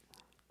 please.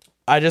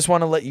 I just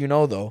want to let you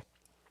know though,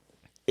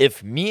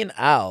 if me and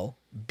Al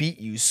beat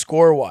you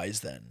score wise,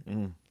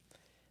 then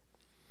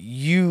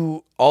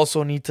you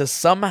also need to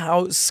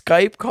somehow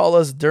Skype call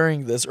us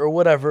during this or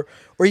whatever,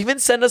 or even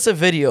send us a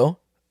video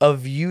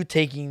of you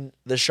taking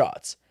the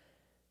shots.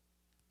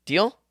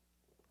 Deal?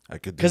 I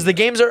could Because the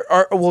games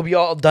are will be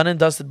all done and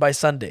dusted by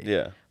Sunday.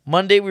 Yeah.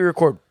 Monday we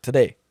record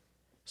today,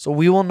 so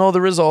we will know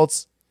the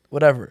results.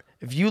 Whatever.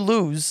 If you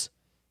lose,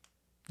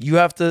 you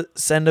have to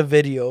send a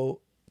video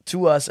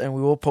to us, and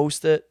we will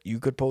post it. You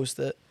could post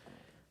it.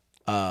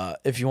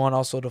 If you want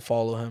also to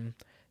follow him,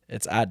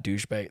 it's at the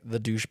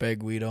douchebag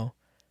Guido.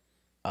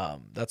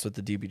 That's what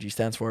the DBG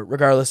stands for.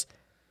 Regardless,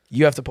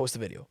 you have to post a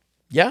video.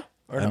 Yeah?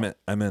 Or no?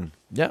 I'm in.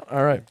 Yeah.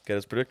 All right. Get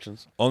his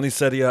predictions. Only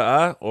Serie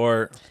A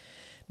or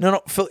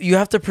No, Phil, you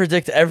have to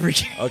predict every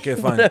game. okay,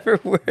 fine, Whatever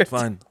word.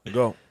 fine.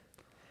 Go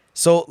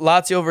So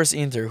Lazio versus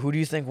Inter. Who do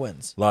you think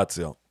wins?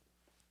 Lazio.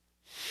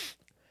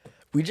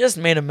 We just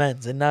made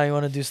amends, and now you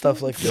want to do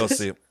stuff like this. You'll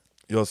see.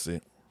 You'll see.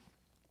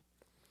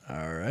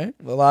 All right.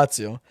 Well,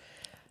 Lazio.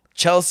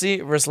 Chelsea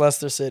versus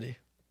Leicester City.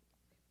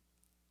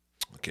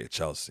 Okay,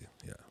 Chelsea.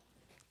 Yeah,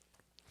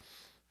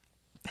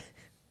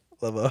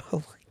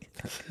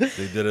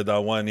 they did it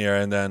that 1 year,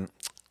 and then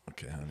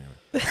okay.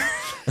 Anyway,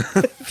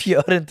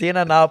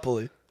 Fiorentina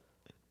Napoli.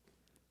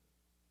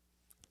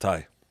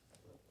 tie.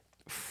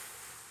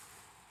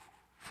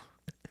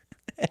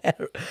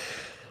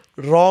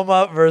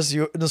 Roma versus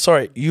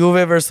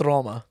Juve versus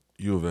Roma.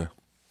 Juve.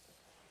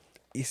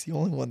 He's the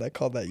only one that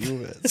called that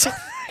Juve. So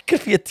that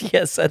could be a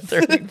TSN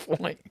turning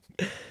point.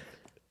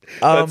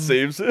 That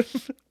saves him.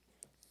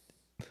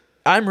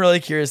 I'm really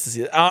curious to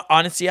see it.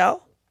 Honestly,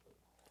 Al,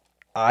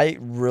 I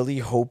really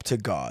hope to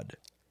God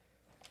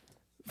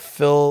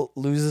Phil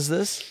loses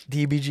this,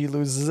 DBG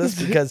loses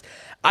this, because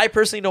I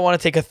personally don't want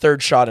to take a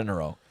third shot in a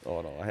row.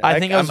 Oh, no. I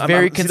think I was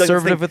very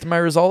conservative with my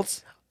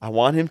results. I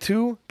want him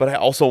to, but I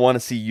also want to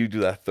see you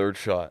do that third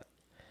shot.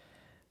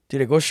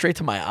 Dude, it goes straight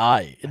to my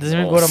eye. It doesn't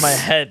even go to my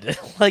head.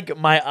 Like,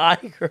 my eye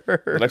The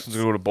hurts. next one's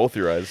going to go to both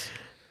your eyes.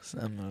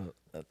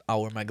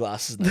 I'll wear my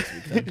glasses next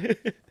week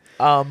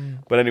then.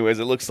 But anyways,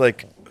 it looks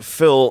like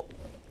Phil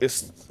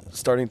is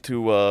starting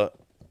to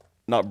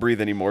not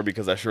breathe anymore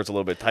because that shirt's a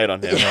little bit tight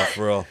on him. Yeah,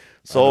 for real.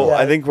 So Yeah.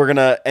 I think we're going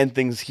to end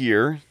things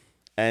here.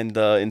 And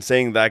in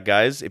saying that,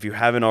 guys, if you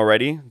haven't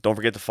already, don't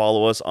forget to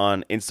follow us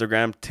on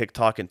Instagram,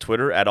 TikTok, and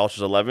Twitter at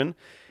Ultras11.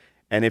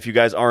 And if you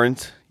guys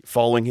aren't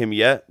following him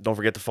yet, don't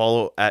forget to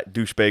follow at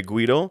Douchebag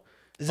Guido.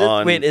 Is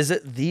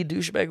it the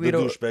douchebag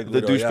Guido?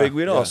 The Douchebag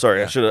Guido? Oh,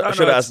 sorry. I should have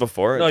asked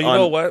before. No, you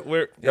know what?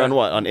 You're on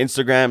what? On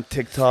Instagram,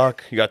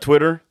 TikTok. You got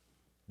Twitter?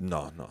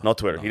 No. No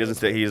Twitter. He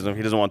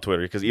doesn't want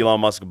Twitter because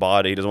Elon Musk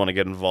bought it. He doesn't want to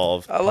get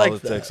involved. I like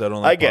Politics. that. I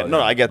don't. Like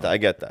I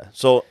get that.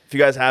 So if you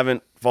guys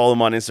haven't, follow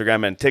him on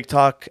Instagram and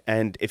TikTok.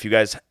 And if you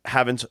guys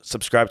haven't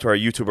subscribed to our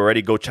YouTube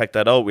already, go check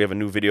that out. We have a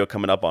new video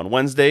coming up on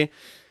Wednesday.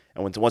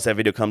 And once that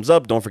video comes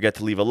up, don't forget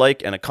to leave a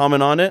like and a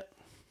comment on it.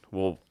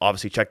 We'll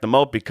obviously check them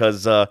out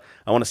because I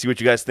want to see what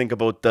you guys think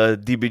about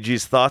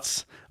DBG's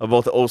thoughts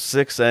about the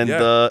 06 and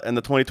the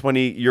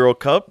 2020 Euro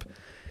Cup.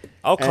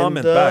 I'll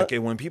comment back. Hey,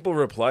 when people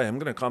reply, I'm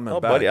gonna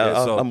comment back. Buddy,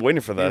 Yeah, so I'm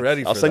waiting for that. be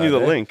ready I'll for send you that,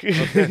 the eh? link.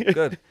 Okay,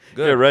 good.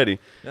 Get ready.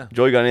 Yeah.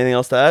 Joe, you got anything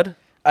else to add?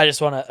 I just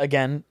want to,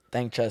 again,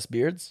 thank Chess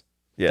Beards.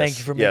 Yes. Thank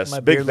you for making my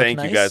big beard look thank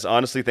you nice. guys.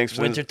 Honestly, thanks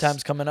for Winter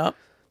time's coming up.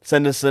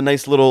 send us a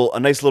nice little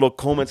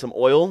comb and some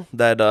oil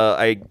that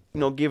I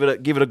give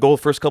it a go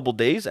the first couple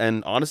days,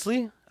 and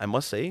honestly I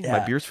must say my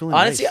beard's feeling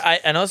honestly nice.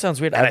 I know it sounds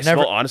weird. And I've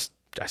never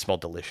I smell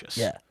delicious.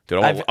 Yeah.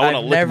 Dude, I want to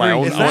I've lick my never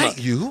own. used I wanna- Is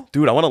that you?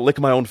 Dude, I want to lick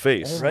my own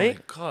face. Right?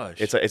 Gosh.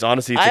 It's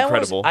honestly it's I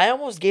incredible. I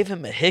almost gave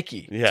him a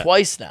hickey Yeah.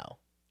 twice now.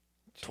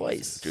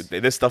 Twice. Dude,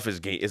 this stuff is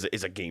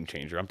a game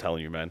changer. I'm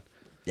telling you, man.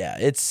 Yeah,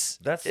 it's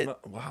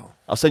wow.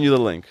 I'll send you the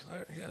link. All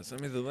right, yeah,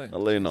 send me the link. I'll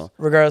let you know.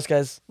 regardless,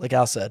 guys, like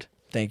Al said,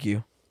 thank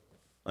you.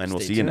 And we'll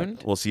Stay see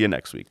tuned. we'll see you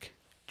next week.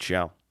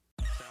 Ciao.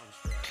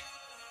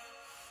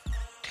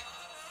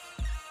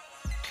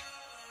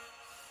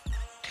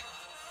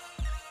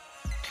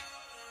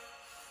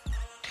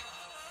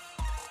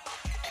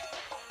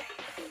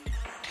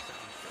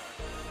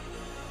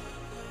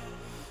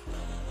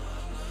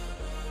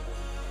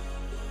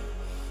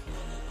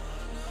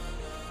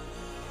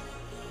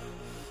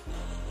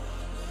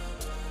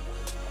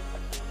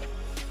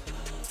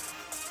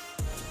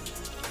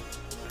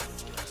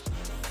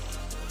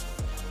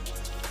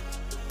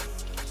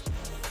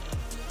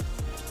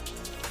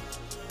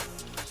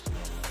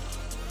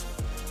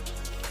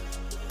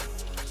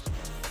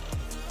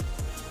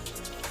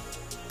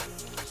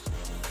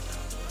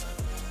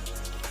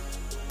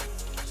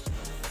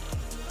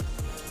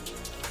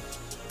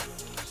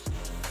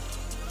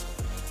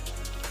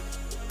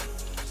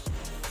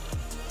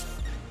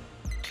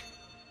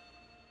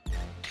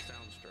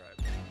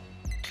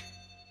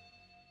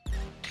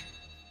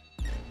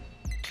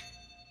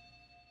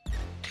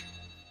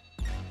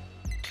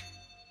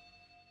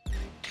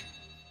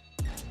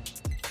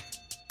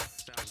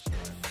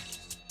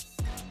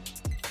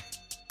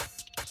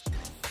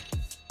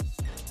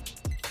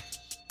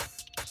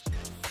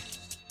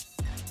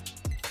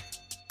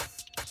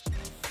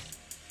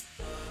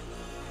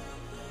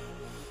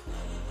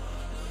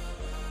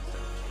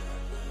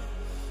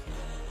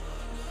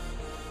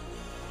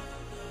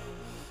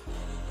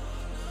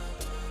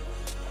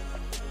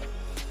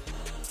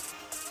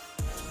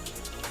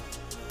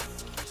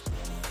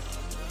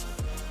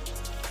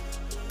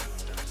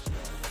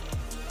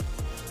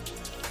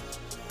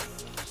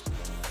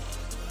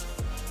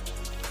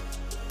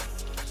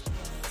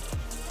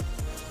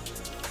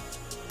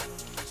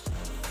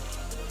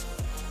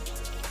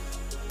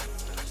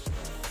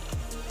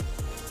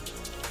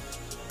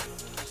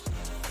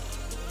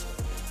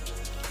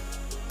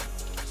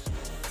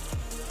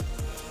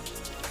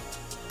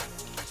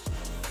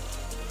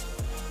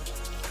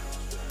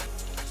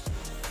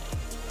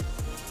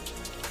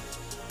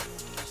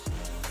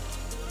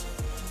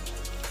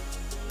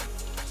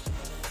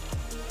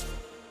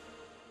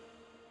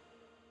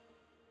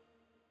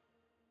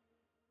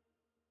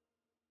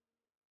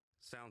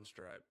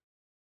 Soundstripe.